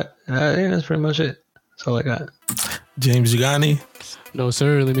pretty much it. That's pretty much it. That's all I got. James, you got any? No,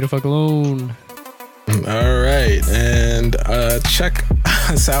 sir. Leave me the fuck alone. All right, and check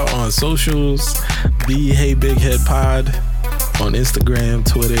us out on socials. The Hey Big Head Pod on Instagram,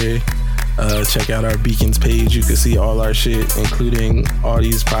 Twitter. Check out our Beacons page. You can see all our shit, including all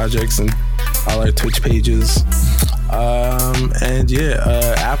these projects and all our Twitch pages. And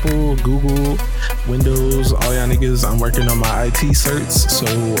yeah, Apple, Google, Windows, all y'all niggas, I'm working on my IT certs, so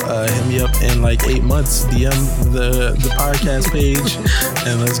hit me up in like 8 months, DM the podcast page,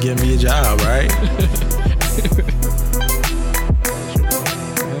 and let's get me a job, right?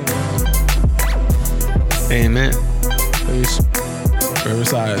 Amen. Peace.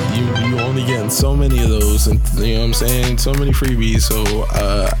 Riverside, you only getting so many of those, and you know what I'm saying, so many freebies, so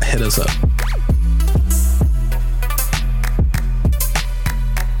hit us up.